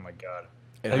 Oh my god.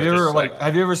 It Have hurts. you ever Just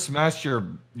have you ever smashed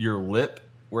your lip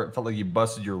where it felt like you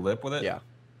busted your lip with it? Yeah.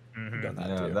 Mhm. I've done that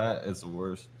Yeah, too. that is the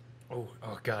worst. Oh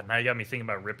god. Now you got me thinking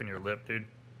about ripping your lip, dude.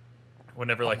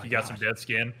 Whenever my you got some dead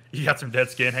skin,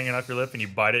 hanging off your lip, and you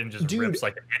bite it and just Dude. rips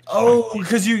like an inch. Oh,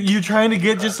 because you're trying to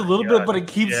get just a little bit, but it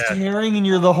keeps Yeah. tearing, and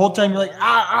you're the whole time you're like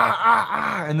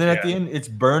and then at the Yeah. end it's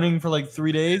burning for like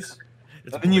 3 days,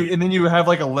 It's and then you have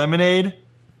like a lemonade.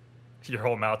 your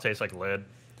whole mouth tastes like lead.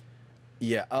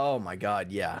 Yeah. Oh my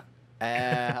God. Yeah.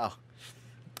 Ow.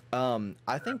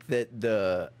 I think that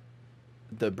the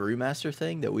brewmaster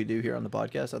thing that we do here on the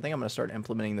podcast, I think I'm going to start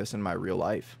implementing this in my real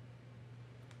life.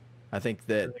 I think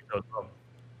that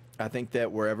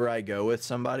wherever I go with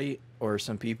somebody or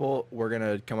some people, we're going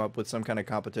to come up with some kind of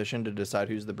competition to decide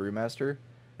who's the brewmaster.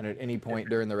 And at any point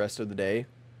during the rest of the day,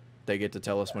 they get to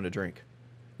tell us when to drink.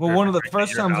 Well, one of the Drinking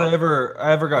first your times I house.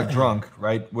 ever got drunk,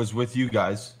 right, was with you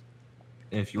guys,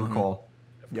 if you recall.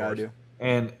 Yeah, I do.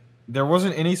 And there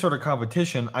wasn't any sort of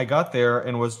competition. I got there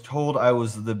and was told I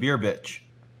was the beer bitch.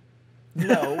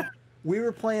 No, we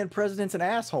were playing Presidents and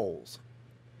Assholes.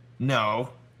 No.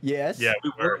 Yes. Yeah,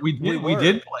 We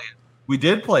did play it. We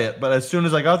did play it, but as soon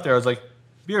as I got there, I was like,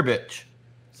 beer bitch.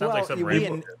 Sounds like some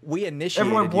we initiated.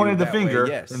 Everyone pointed the that way, finger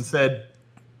yes. and said,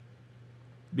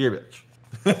 beer bitch.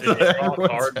 Did you draw a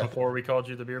card before we called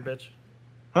you the beer bitch?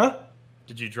 Huh?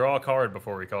 Did you draw a card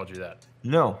before we called you that?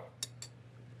 No.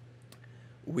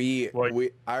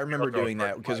 I remember doing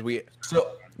that because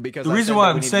the reason why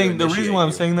I'm saying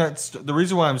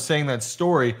that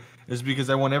story is because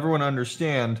I want everyone to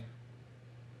understand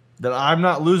that I'm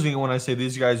not losing it when I say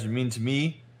these guys are mean to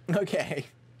me. Okay.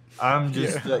 I'm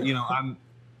just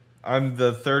I'm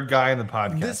the third guy in the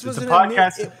podcast. It's a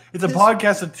podcast.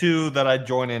 Podcast of two that I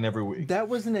join in every week. That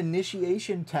was an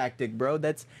initiation tactic, bro.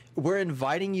 We're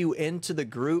inviting you into the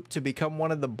group to become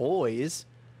one of the boys,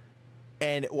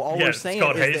 and all we're saying it's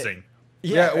called is hazing.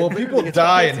 Well, people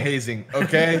die in hazing.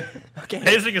 Okay. Okay.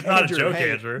 Hazing is not a joke,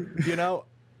 Andrew. You know,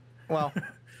 well.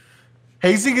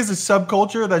 Hazing is a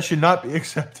subculture that should not be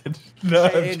accepted. No,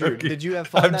 hey, Andrew, did you have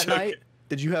fun that night?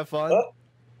 Did you have fun?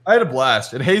 I had a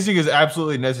blast, and hazing is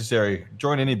absolutely necessary.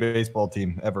 Join any baseball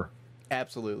team ever.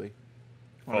 Absolutely.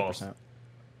 100%.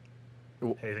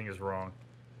 Hazing is wrong.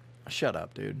 Shut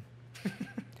up, dude.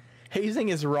 Hazing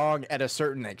is wrong at a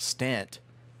certain extent,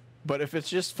 but if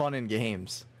it's just fun in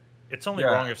games. It's only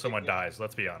wrong if someone dies,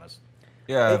 let's be honest.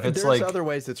 Yeah, if it's there's other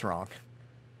ways it's wrong.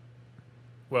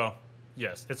 Well,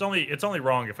 yes. It's only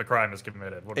wrong if a crime is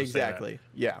committed. We'll just say that. Exactly.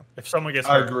 Yeah. If someone gets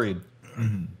hurt. Agreed.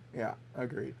 Yeah,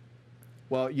 agreed.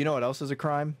 Well, you know what else is a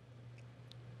crime?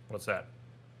 What's that?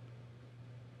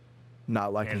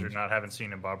 Not liking Andrew not having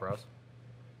seen in Bob Ross.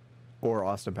 Or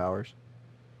Austin Powers.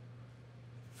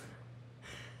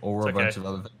 Or a bunch of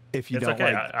other things. If you don't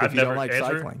like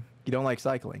cycling. You don't like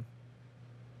cycling.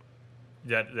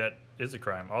 That is a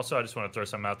crime. Also, I just want to throw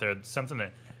something out there. Something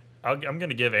that I'm going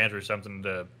to give Andrew something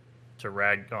to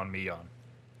rag on me on.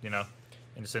 You know?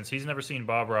 And since he's never seen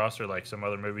Bob Ross or like some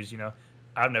other movies, you know,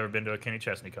 I've never been to a Kenny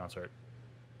Chesney concert.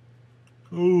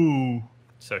 Ooh.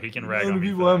 So he can rag on me.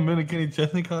 People haven't been to Kenny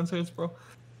Chesney concerts, bro.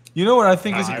 You know what I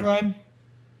think is a crime?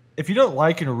 If you don't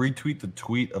like and retweet the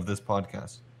tweet of this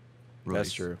podcast.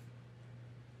 That's true.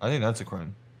 I think that's a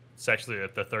crime. It's actually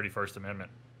at the 31st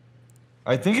Amendment.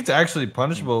 I think it's actually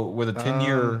punishable with a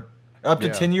 10-year, up to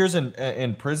 10 years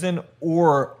in prison,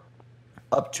 or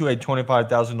up to a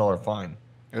 $25,000 fine.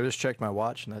 I just checked my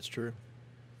watch, and that's true.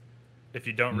 If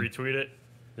you don't retweet it,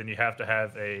 then you have to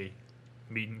have a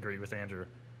meet and greet with Andrew.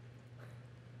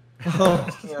 Oh,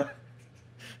 yeah.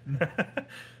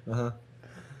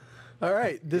 All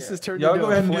right, this has turned Y'all into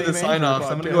go ahead and do the Flame sign Andrew offs.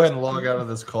 I'm going to go ahead and log out of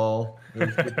this call. It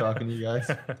was good talking to you guys.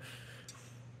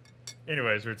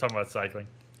 Anyways, we were talking about cycling.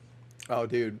 Oh,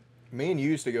 dude. Me and you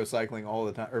used to go cycling all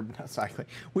the time. Or not cycling.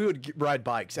 We would ride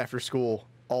bikes after school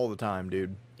all the time,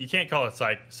 dude. You can't call it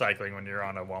cycling when you're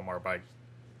on a Walmart bike.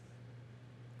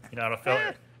 You know,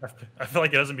 I feel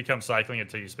like it doesn't become cycling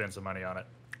until you spend some money on it.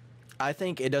 I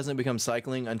think it doesn't become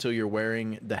cycling until you're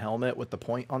wearing the helmet with the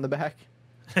point on the back.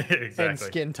 Exactly. And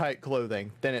skin-tight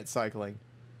clothing. Then it's cycling.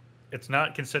 It's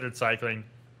not considered cycling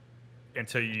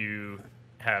until you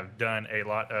have done a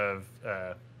lot of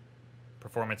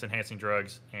performance-enhancing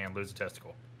drugs and lose a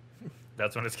testicle.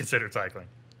 That's when it's considered cycling.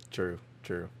 True,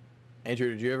 true.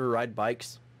 Andrew, did you ever ride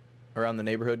bikes around the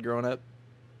neighborhood growing up?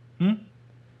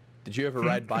 Did you ever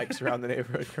ride bikes around the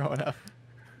neighborhood growing up?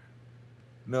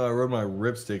 No, I rode my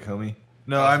ripstick, homie.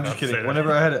 No, I'm just kidding.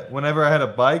 Whenever I had a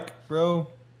bike, bro,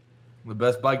 the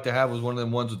best bike to have was one of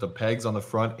them ones with the pegs on the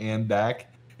front and back,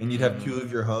 and you'd have two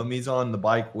of your homies on the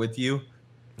bike with you.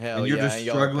 Hell and you're yeah, just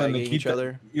struggling to keep each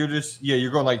other.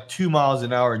 You're going like 2 miles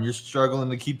an hour, and you're struggling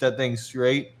to keep that thing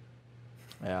straight.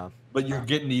 Yeah. But you're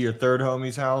getting to your third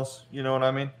homie's house. You know what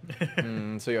I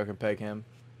mean? So y'all can peg him.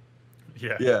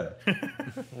 Yeah. Yeah.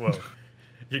 Whoa.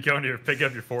 You going to pick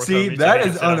up your fourth See, homie that today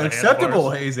is and sit on the unacceptable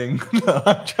handlebars? hazing.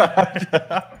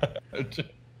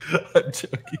 I'm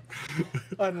joking.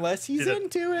 Unless he's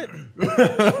into it.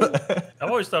 I've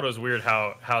always thought it was weird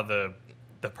how the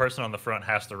person on the front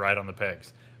has to ride on the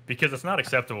pegs, because it's not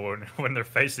acceptable when they're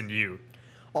facing you.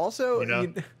 Also, you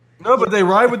know? No, but they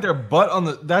ride with their butt on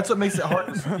the. That's what makes it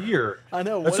hard to steer. I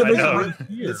know. That's what makes it hard to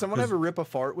steer. Did someone ever rip a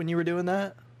fart when you were doing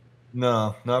that?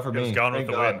 No, not for It me. was gone with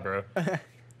the wind, bro.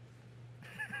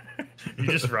 You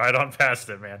just ride on past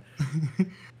it, man.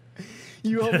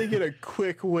 You only get a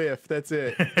quick whiff. That's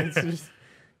it. It's just.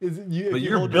 But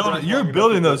you're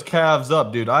building those calves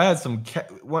up, dude. I had some.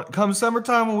 Come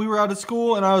summertime when we were out of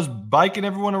school and I was biking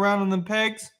everyone around on them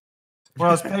pegs. When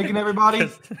I was pegging everybody.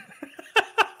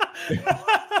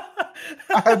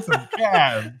 I had some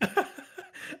calves.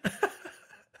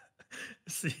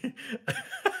 See,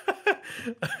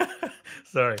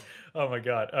 sorry. Oh my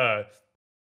god.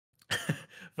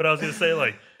 But I was gonna say,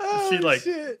 like, see, Oh, like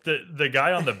shit. the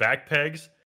guy on the back pegs,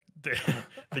 the,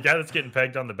 the guy that's getting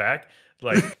pegged on the back,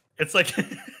 like it's like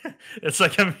it's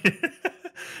like a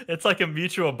it's like a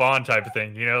mutual bond type of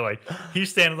thing, you know. Like he's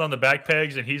standing on the back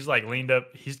pegs and he's like leaned up.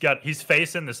 He's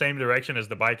facing the same direction as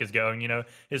the bike is going. You know,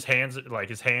 his hands,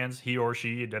 he or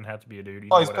she. It doesn't have to be a dude. You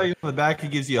know, Oh, he's whatever. pegging on the back. He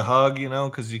gives you a hug, you know,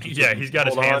 because you can. Yeah, he's got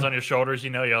his hold hands on your shoulders. You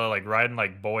know, y'all like riding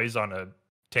like boys on a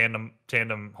tandem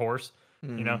horse.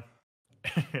 You know,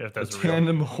 if that's real.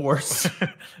 Tandem horse.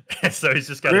 So he's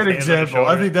just got Great his hands on your example.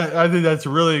 I shoulders. think that's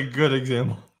really a good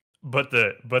example. But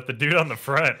the dude on the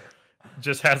front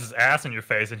just has his ass in your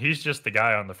face, and he's just the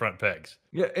guy on the front pegs.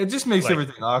 Yeah, it just makes Like-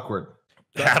 everything awkward.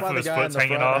 That's Half why of the his guy in foot's the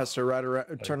hanging front off. has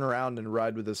to turn around and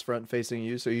ride with his front facing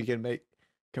you, so you can make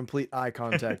complete eye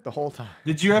contact the whole time.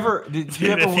 Did you ever? Dude,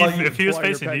 while if he was while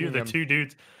you're facing you, pegging him.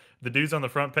 the dudes on the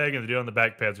front peg and the dude on the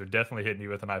back pegs are definitely hitting you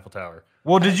with an Eiffel Tower.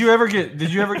 Well, did you ever get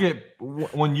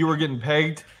when you were getting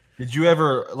pegged? Did you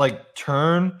ever like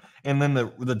turn and then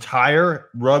the tire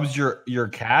rubs your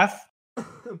calf?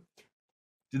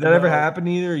 Did that ever No. happen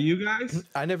to either of you guys?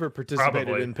 I never participated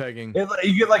Probably. in pegging.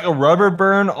 You get like a rubber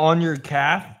burn on your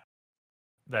calf.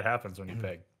 That happens when you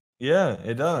peg. Yeah,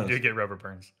 it does. You do get rubber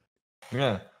burns.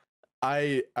 Yeah.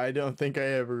 I don't think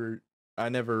I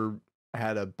never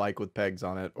had a bike with pegs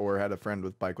on it or had a friend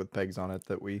with bike with pegs on it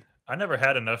that we. I never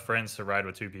had enough friends to ride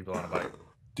with two people on a bike.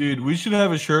 Dude, we should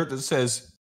have a shirt that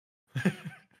says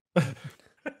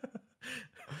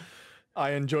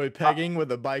I enjoy pegging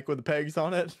with a bike with pegs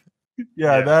on it.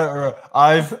 yeah. That or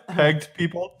I've pegged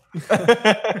people.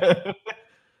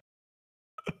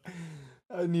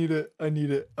 I need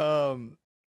it.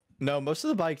 No, most of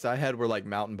the bikes I had were like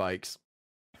mountain bikes.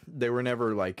 They were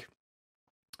never like,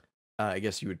 I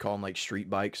guess you would call them like street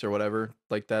bikes or whatever,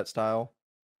 like that style.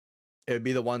 It would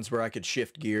be the ones where I could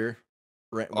shift gear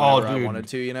whenever I dude. wanted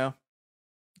to, you know?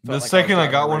 The Felt like I was second I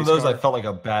driving got a one of race those, I car. felt like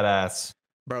a badass.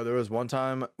 Bro, there was one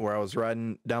time where I was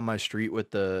riding down my street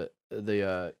with the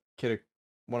kid,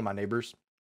 one of my neighbors,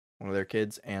 one of their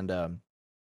kids, and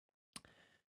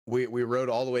we rode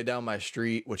all the way down my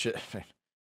street, which if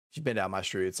you've been down my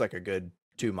street, it's like a good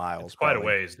 2 miles. It's quite a probably.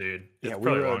 ways, dude. It's Yeah, we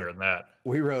probably rode- longer than that.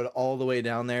 We rode all the way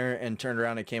down there and turned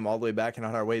around and came all the way back. And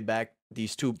on our way back,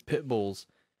 these 2 pit bulls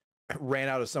ran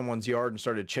out of someone's yard and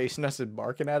started chasing us and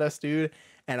barking at us, dude.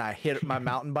 And I hit my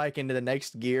mountain bike into the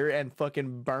next gear and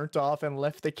fucking burnt off and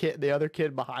left the other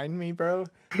kid behind me, bro.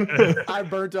 I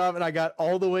burnt off and I got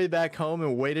all the way back home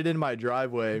and waited in my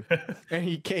driveway.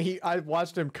 And I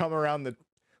watched him come around the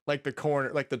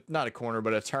corner, not a corner,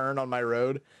 but a turn on my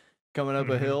road coming up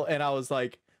a hill. And I was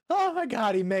like, oh my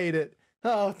God, he made it.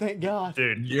 Oh, thank God.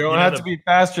 Dude, You don't have to be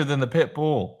faster than the pit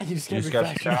bull. You just You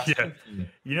gotta just be gotta be faster. Yeah.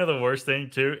 You know the worst thing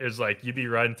too is like you'd be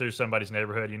riding through somebody's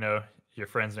neighborhood, you know, your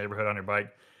friend's neighborhood on your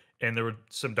bike, and there were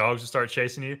some dogs that start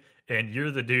chasing you, and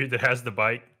you're the dude that has the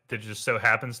bike that just so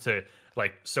happens to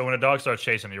like. So when a dog starts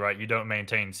chasing you, right, you don't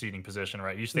maintain seating position,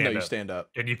 right? You stand No, up you stand up.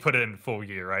 and you put it in full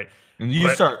gear, right? And you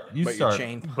But- start But your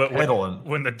chain. But pedaling.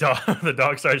 when the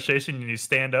dog starts chasing you, and you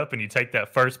stand up and you take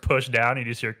that first push down, and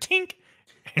you just hear tink,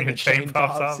 and your the chain chain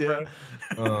pops pops, off,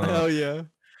 bro. Hell yeah.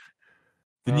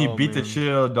 Then you Oh, beat the man. shit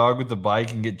out of a dog with the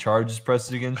bike and get charges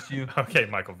pressed against you. Okay,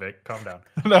 Michael Vick, calm down.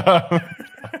 No.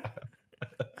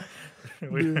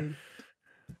 Dude.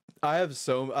 I have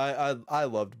I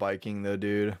loved biking though,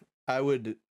 dude. I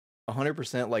would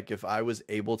 100% like if I was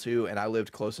able to and I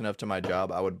lived close enough to my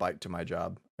job, I would bike to my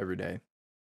job every day.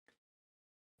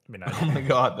 Be nice. Oh my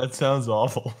god, that sounds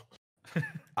awful.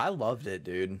 I loved it,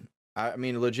 dude. I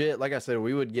mean, legit, like I said,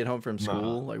 we would get home from Nah.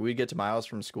 school, like we'd get to my house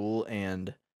from school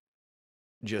and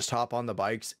just hop on the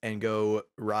bikes and go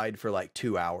ride for like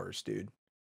 2 hours, dude.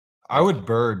 I would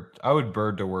bird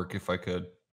to work if I could.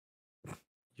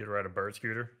 You'd ride a bird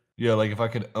scooter. Yeah, like if I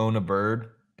could own a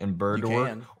bird and bird You to work.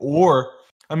 can. Or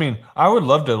I mean, I would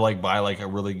love to like buy like a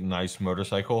really nice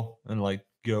motorcycle and like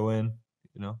go in,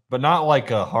 you know. But not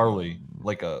like a Harley,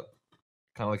 like a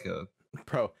kind of like a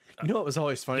Bro, you know what was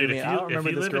always funny Dude, to me? if I you, don't remember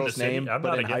if you this live in the girl's city, name, I'm but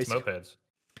not in high against school, mopeds.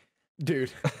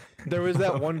 dude, there was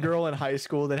that one girl in high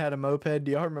school that had a moped.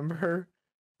 Do y'all remember her?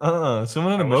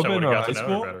 someone had I a wish I moped in would have our got high to know her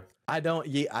school. better.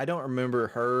 I don't remember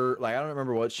her. Like, I don't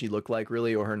remember what she looked like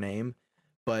really or her name,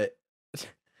 but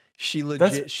she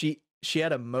legit, she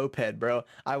had a moped, bro.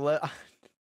 That's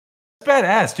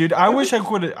badass, dude. I wish I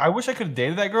could have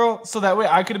dated that girl so that way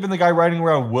I could have been the guy riding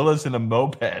around Willis in a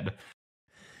moped.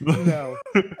 No,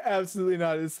 absolutely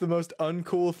not. It's the most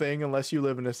uncool thing unless you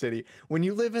live in a city. When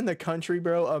you live in the country,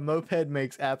 bro, a moped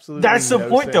makes absolutely That's the no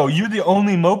point, sense. though. You're the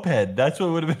only moped. That's what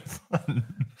would have been fun.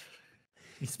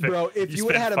 Bro, if you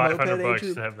would have had a moped, $500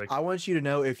 Andrew, to have the I want you to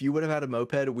know if you would have had a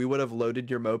moped, we would have loaded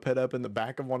your moped up in the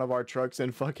back of one of our trucks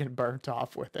and fucking burnt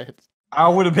off with it. I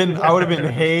would have been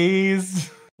hazed.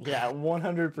 Yeah,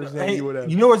 100% Hey, you would have.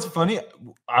 you know what's funny?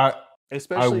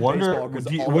 Especially wonder, baseball,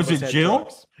 because all was of us it had Jill?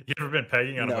 trucks. You ever been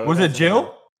pegging on a No, boat? Was it wasn't Jill?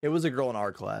 her. It was a girl in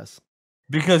our class.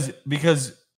 Because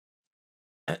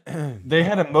they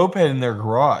had a moped in their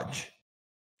garage,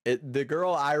 The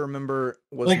girl I remember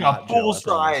was like not a Jill, I promise.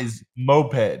 full-size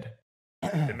moped,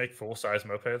 They make full-size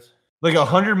mopeds? like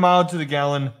 100 mile to the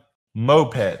gallon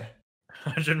moped.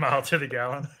 100 miles to the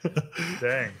gallon?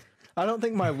 Dang. I don't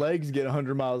think my legs get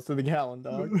 100 miles to the gallon,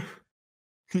 dog.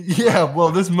 Yeah, well,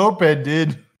 this moped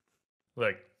did.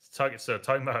 Like, talking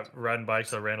about riding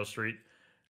bikes on Randall Street,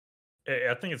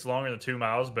 I think it's longer than 2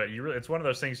 miles, but it's one of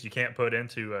those things you can't put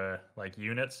into like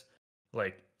units,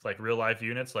 like real life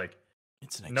units. Like,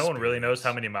 It's an no one really knows how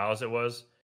experience. many miles it was.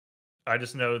 I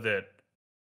just know that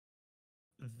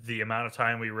the amount of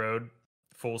time we rode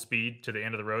full speed to the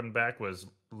end of the road and back was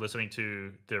listening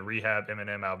to the Rehab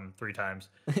Eminem album 3 times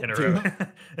in a row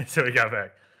until we got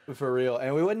back. For real.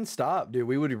 And we wouldn't stop, dude.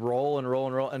 We would roll and roll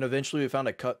and roll. And eventually we found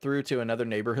a cut through to another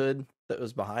neighborhood that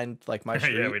was behind like my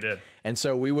street. Yeah, we did. And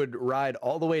so we would ride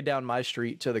all the way down my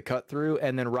street to the cut through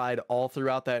and then ride all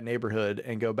throughout that neighborhood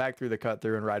and go back through the cut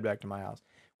through and ride back to my house.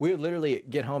 We would literally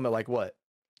get home at like what,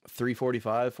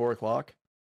 3:45, 4 o'clock,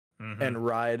 and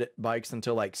ride bikes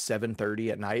until like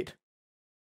 7:30 at night.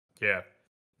 Yeah,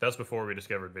 that's before we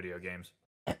discovered video games.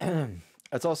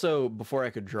 That's also before I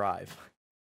could drive.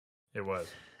 It was.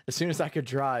 As soon as I could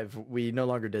drive, we no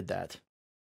longer did that.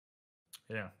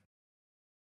 Yeah,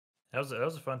 that was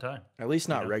a fun time. At least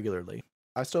not Yeah. regularly.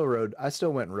 I still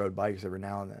went and rode bikes every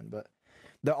now and then. But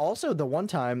the one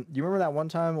time, you remember that one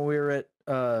time when we were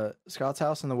at Scott's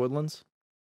house in the Woodlands?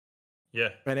 Yeah,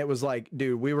 And it was like,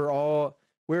 dude, we were all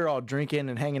drinking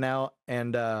and hanging out,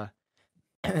 and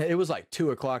it was like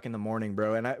 2 o'clock in the morning,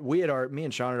 bro. And me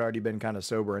and Sean had already been kind of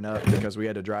sober enough because we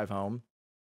had to drive home.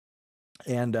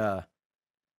 And I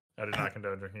did not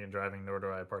condone drinking and driving, nor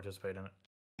do I participate in it.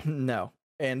 no.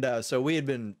 And so we had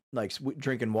been like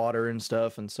drinking water and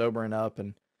stuff and sobering up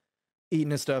and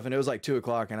eating and stuff. And it was like 2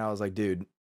 o'clock. And I was like, dude,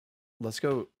 let's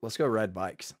go ride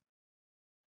bikes.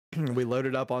 We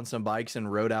loaded up on some bikes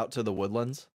and rode out to the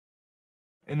Woodlands.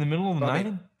 In the middle of the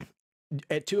night?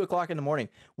 At 2 o'clock in the morning,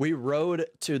 we rode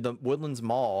to the Woodlands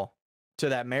Mall, to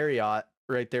that Marriott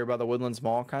right there by the Woodlands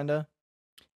Mall, kind of.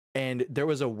 And there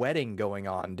was a wedding going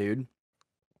on, dude.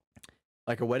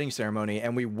 Like a wedding ceremony.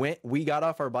 And we got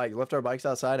off our bike, left our bikes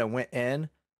outside and went in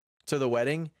to the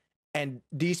wedding. And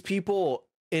these people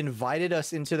invited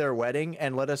us into their wedding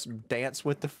and let us dance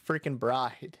with the freaking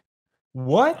bride.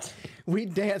 What? We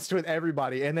danced with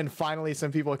everybody. And then finally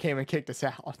some people came and kicked us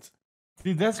out.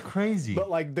 Dude, that's crazy. But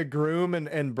like the groom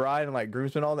and bride and like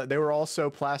groomsmen, all that, they were all so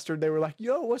plastered. They were like,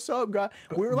 yo, what's up, guy?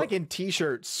 We were like in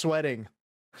t-shirts sweating.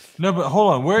 No, but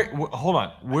hold on.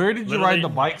 Where did you ride the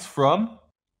Literally- bikes from?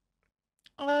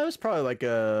 It was probably like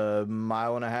a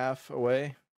mile and a half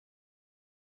away.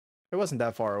 It wasn't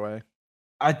that far away.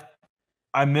 I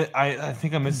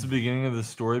think I missed the beginning of the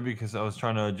story because I was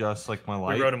trying to adjust like my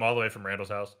light. We rode him all the way from Randall's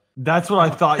house. That's what I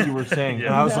thought you were saying. Yeah.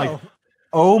 And I was No. like,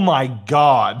 oh my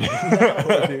God.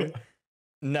 No, dude.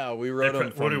 No, we rode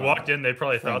them When we walked in, they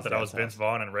probably thought friend's that I was dad's Vince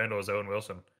Vaughn and Randall was Owen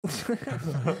Wilson.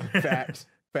 Facts.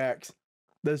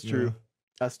 That's true.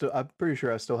 I'm pretty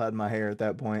sure I still had my hair at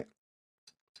that point.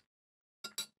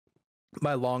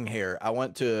 My long hair. I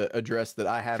want to address that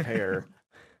I have hair.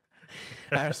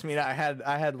 I just mean I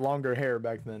had longer hair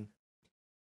back then.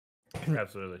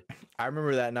 Absolutely. I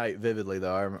remember that night vividly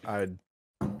though.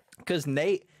 Because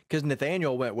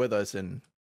Nathaniel went with us, and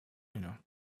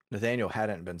Nathaniel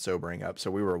hadn't been sobering up,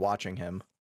 so we were watching him.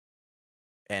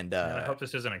 And Man, I hope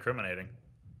this isn't incriminating.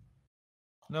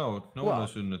 No Well, one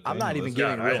knows who Nathaniel I'm not even is.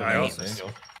 giving Yeah, real I names.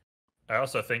 also- I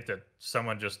also think that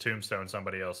someone just tombstoned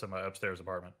somebody else in my upstairs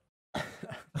apartment.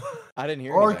 I didn't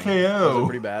hear anything. RKO. Was it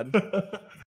pretty bad?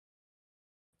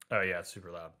 Oh yeah, it's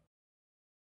super loud.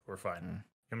 We're fine. Mm.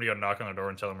 I'm gonna go knock on the door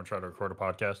and tell them we're trying to record a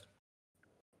podcast.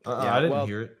 Yeah, I didn't well,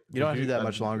 hear it. You don't have to do that I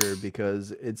much didn't- longer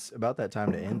because it's about that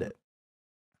time to end it.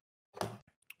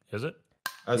 Is it?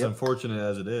 As Yep. unfortunate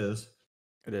as it is.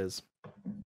 It is.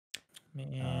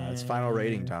 It's final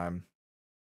rating time.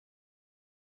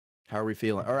 How are we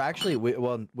feeling? Or actually,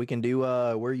 we can do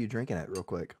where are you drinking it real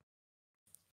quick.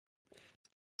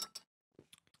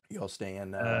 Y'all stay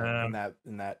in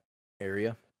that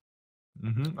area.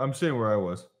 I'm seeing where I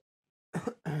was.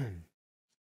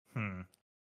 Hmm.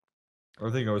 I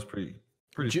think I was pretty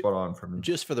spot on for me.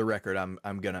 Just for the record,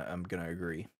 I'm gonna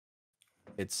agree.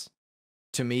 It's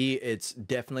to me, it's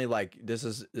definitely like this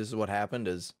is what happened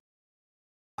is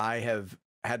I have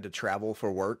had to travel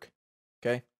for work.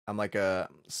 Okay, I'm like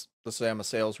let's say I'm a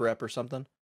sales rep or something,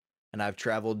 and I've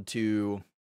traveled to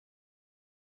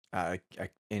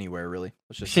anywhere really.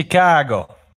 Let's just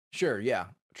Chicago. sure, yeah,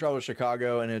 travel to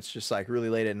Chicago, and it's just like really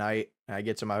late at night. And I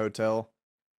get to my hotel,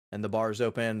 and the bar's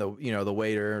open. The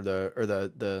waiter,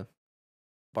 the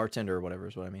bartender or whatever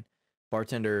is what I mean.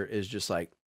 Bartender is just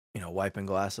like, wiping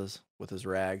glasses with his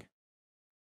rag,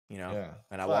 Yeah.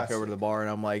 and I walk over to the bar and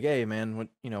I'm like, hey man,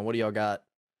 what do y'all got?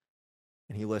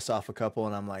 And he lists off a couple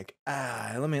and I'm like,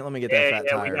 let me get that fat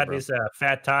tire, we got bro. this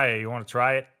fat tire. You want to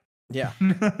try it? Yeah.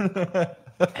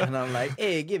 And I'm like,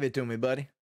 hey, give it to me, buddy.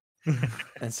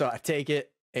 And so I take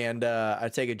it and I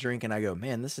take a drink and I go,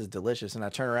 man, this is delicious. And I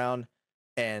turn around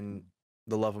and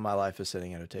the love of my life is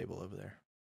sitting at a table over there.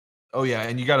 Oh yeah,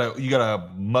 and you gotta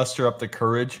muster up the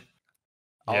courage.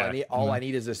 All I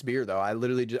need is this beer, though. I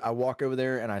literally I walk over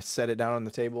there and I set it down on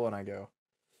the table and I go,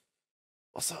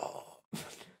 "What's up?"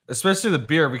 Especially the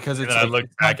beer because it's I like look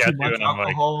it's not back too at you much and I'm like,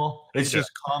 alcohol. It's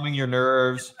just calming your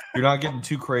nerves. You're not getting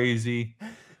too crazy.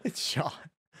 It's Sean.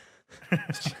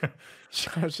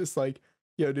 Sean's just like,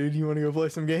 "Yo, dude, you want to go play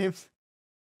some games?"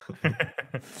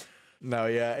 No,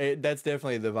 yeah, that's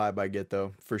definitely the vibe I get,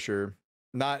 though, for sure.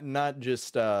 Not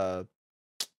just I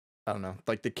don't know,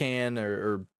 like the can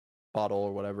or bottle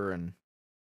or whatever and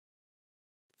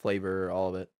flavor, all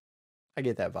of it. I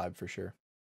get that vibe for sure.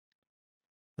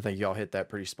 I think y'all hit that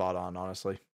pretty spot on,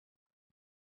 honestly.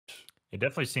 It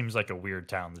definitely seems like a weird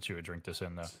town that you would drink this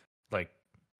in, though. Like,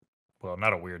 well,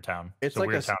 not a weird town. It's a like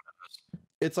weird town.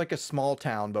 It's like a small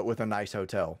town, but with a nice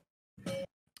hotel. Yeah.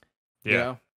 You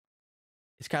know?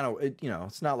 It's kind of,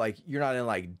 it's not like you're not in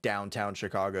like downtown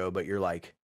Chicago, but you're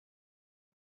like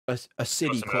a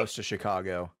city close to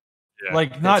Chicago. Yeah.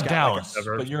 Like not Dallas,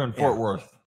 but you're in Fort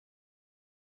Worth.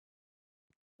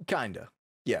 Kinda.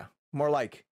 Yeah.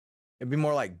 It'd be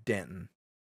more like Denton.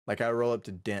 Like I roll up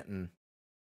to Denton.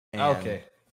 And, Okay.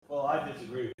 Well, I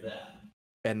disagree with that.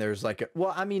 And there's like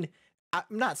I'm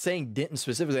not saying Denton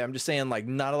specifically. I'm just saying like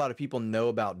not a lot of people know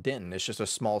about Denton. It's just a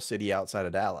small city outside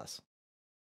of Dallas.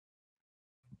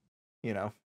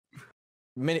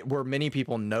 Where many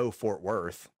people know Fort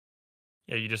Worth.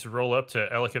 Yeah, you just roll up to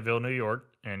Ellicottville, New York,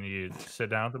 and you sit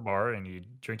down at the bar and you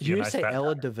drink You a nice say fat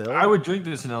Ellicottville? I would drink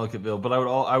this in Ellicottville, but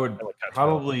I would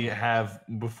probably have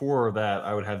before that.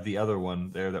 I would have the other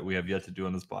one there that we have yet to do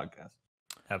on this podcast.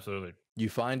 Absolutely. You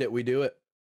find it, we do it.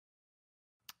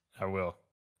 I will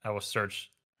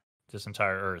search this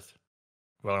entire earth.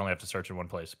 Well, I only have to search in one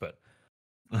place, but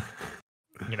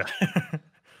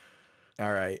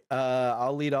All right.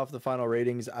 I'll lead off the final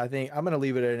ratings. I think I'm gonna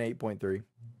leave it at an 8.3.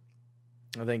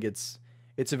 I think it's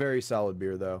a very solid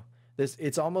beer though.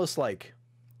 It's almost like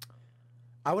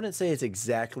I wouldn't say it's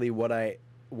exactly what I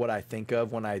think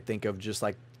of when I think of just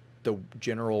like the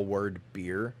general word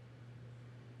beer,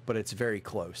 but it's very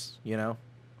close,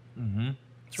 Mm-hmm.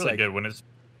 It's really good when it's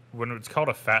called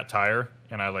a fat tire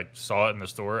and I like saw it in the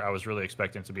store. I was really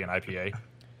expecting it to be an IPA,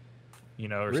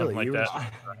 or something like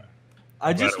that.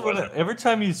 I just want to, every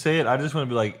time you say it, I just want to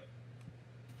be like,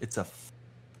 it's a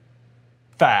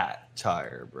fat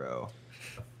tire, bro.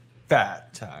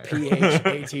 Fat tire.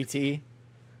 PHATT.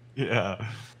 Yeah.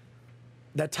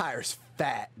 That tire's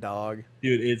fat, dog.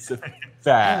 Dude, it's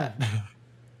fat.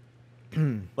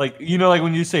 Like, like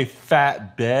when you say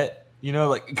fat bet,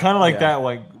 like kind of like that.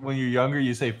 Like when you're younger,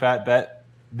 you say fat bet.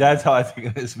 That's how I think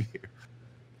of this beer.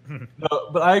 No,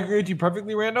 but I agree with you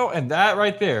perfectly, Randall. And that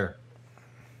right there,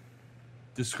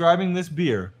 describing this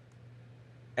beer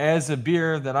as a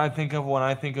beer that I think of when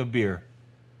I think of beer,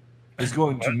 is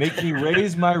going to make me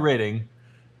raise my rating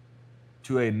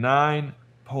to a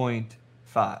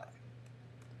 9.5.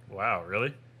 Wow,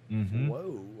 really? Mm-hmm.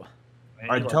 Whoa.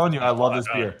 I'm telling you, I love this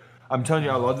beer. I'm telling you,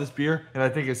 I love this beer. And I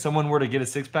think if someone were to get a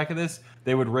 6-pack of this,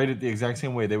 they would rate it the exact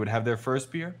same way. They would have their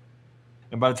first beer.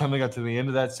 And by the time they got to the end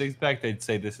of that 6-pack, they'd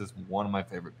say this is one of my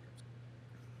favorite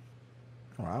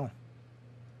beers. Wow.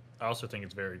 I also think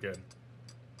it's very good.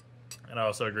 And I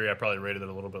also agree, I probably rated it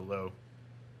a little bit low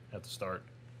at the start.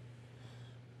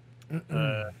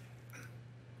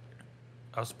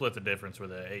 I'll split the difference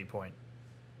with a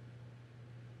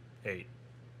 8.8.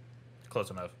 Close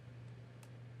enough.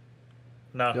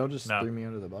 No, Y'all just threw me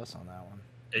under the bus on that one.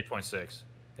 8.6.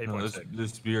 8.6. No,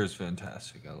 this beer is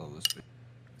fantastic. I love this beer.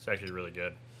 It's actually really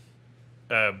good.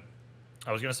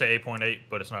 I was gonna say 8.8,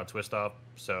 but it's not a twist off.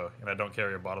 So, and I don't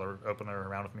carry a bottle opener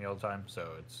around with me all the time, so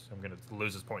I'm gonna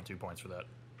lose 0.2 points for that.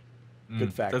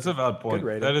 Good fact. That's a valid point.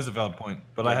 rating. That is a valid point.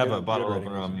 But Yeah, I have good- a bottle good rating,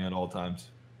 opener on Wilson. me at all times.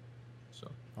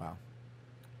 So Wow.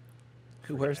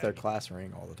 Who wears their class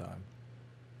ring all the time?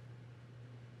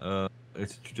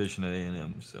 it's a tradition at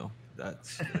A&M. So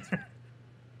that's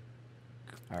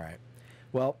All right.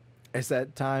 Well, it's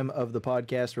that time of the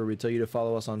podcast where we tell you to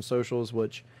follow us on socials,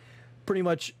 which pretty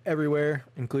much everywhere,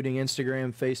 including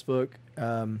Instagram, Facebook,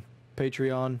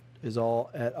 Patreon is all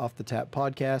at Off the Tap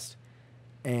Podcast.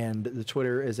 And the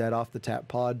Twitter is at Off the Tap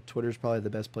Pod. Twitter's probably the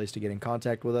best place to get in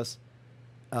contact with us.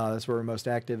 That's where we're most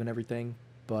active and everything.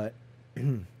 But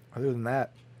other than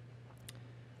that,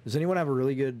 does anyone have a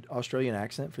really good Australian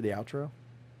accent for the outro?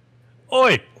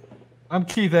 Oi! I'm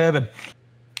Keith Evan.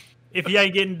 If you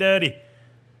ain't getting dirty,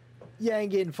 You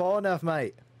ain't getting far enough,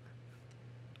 mate.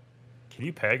 can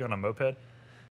you peg on a moped?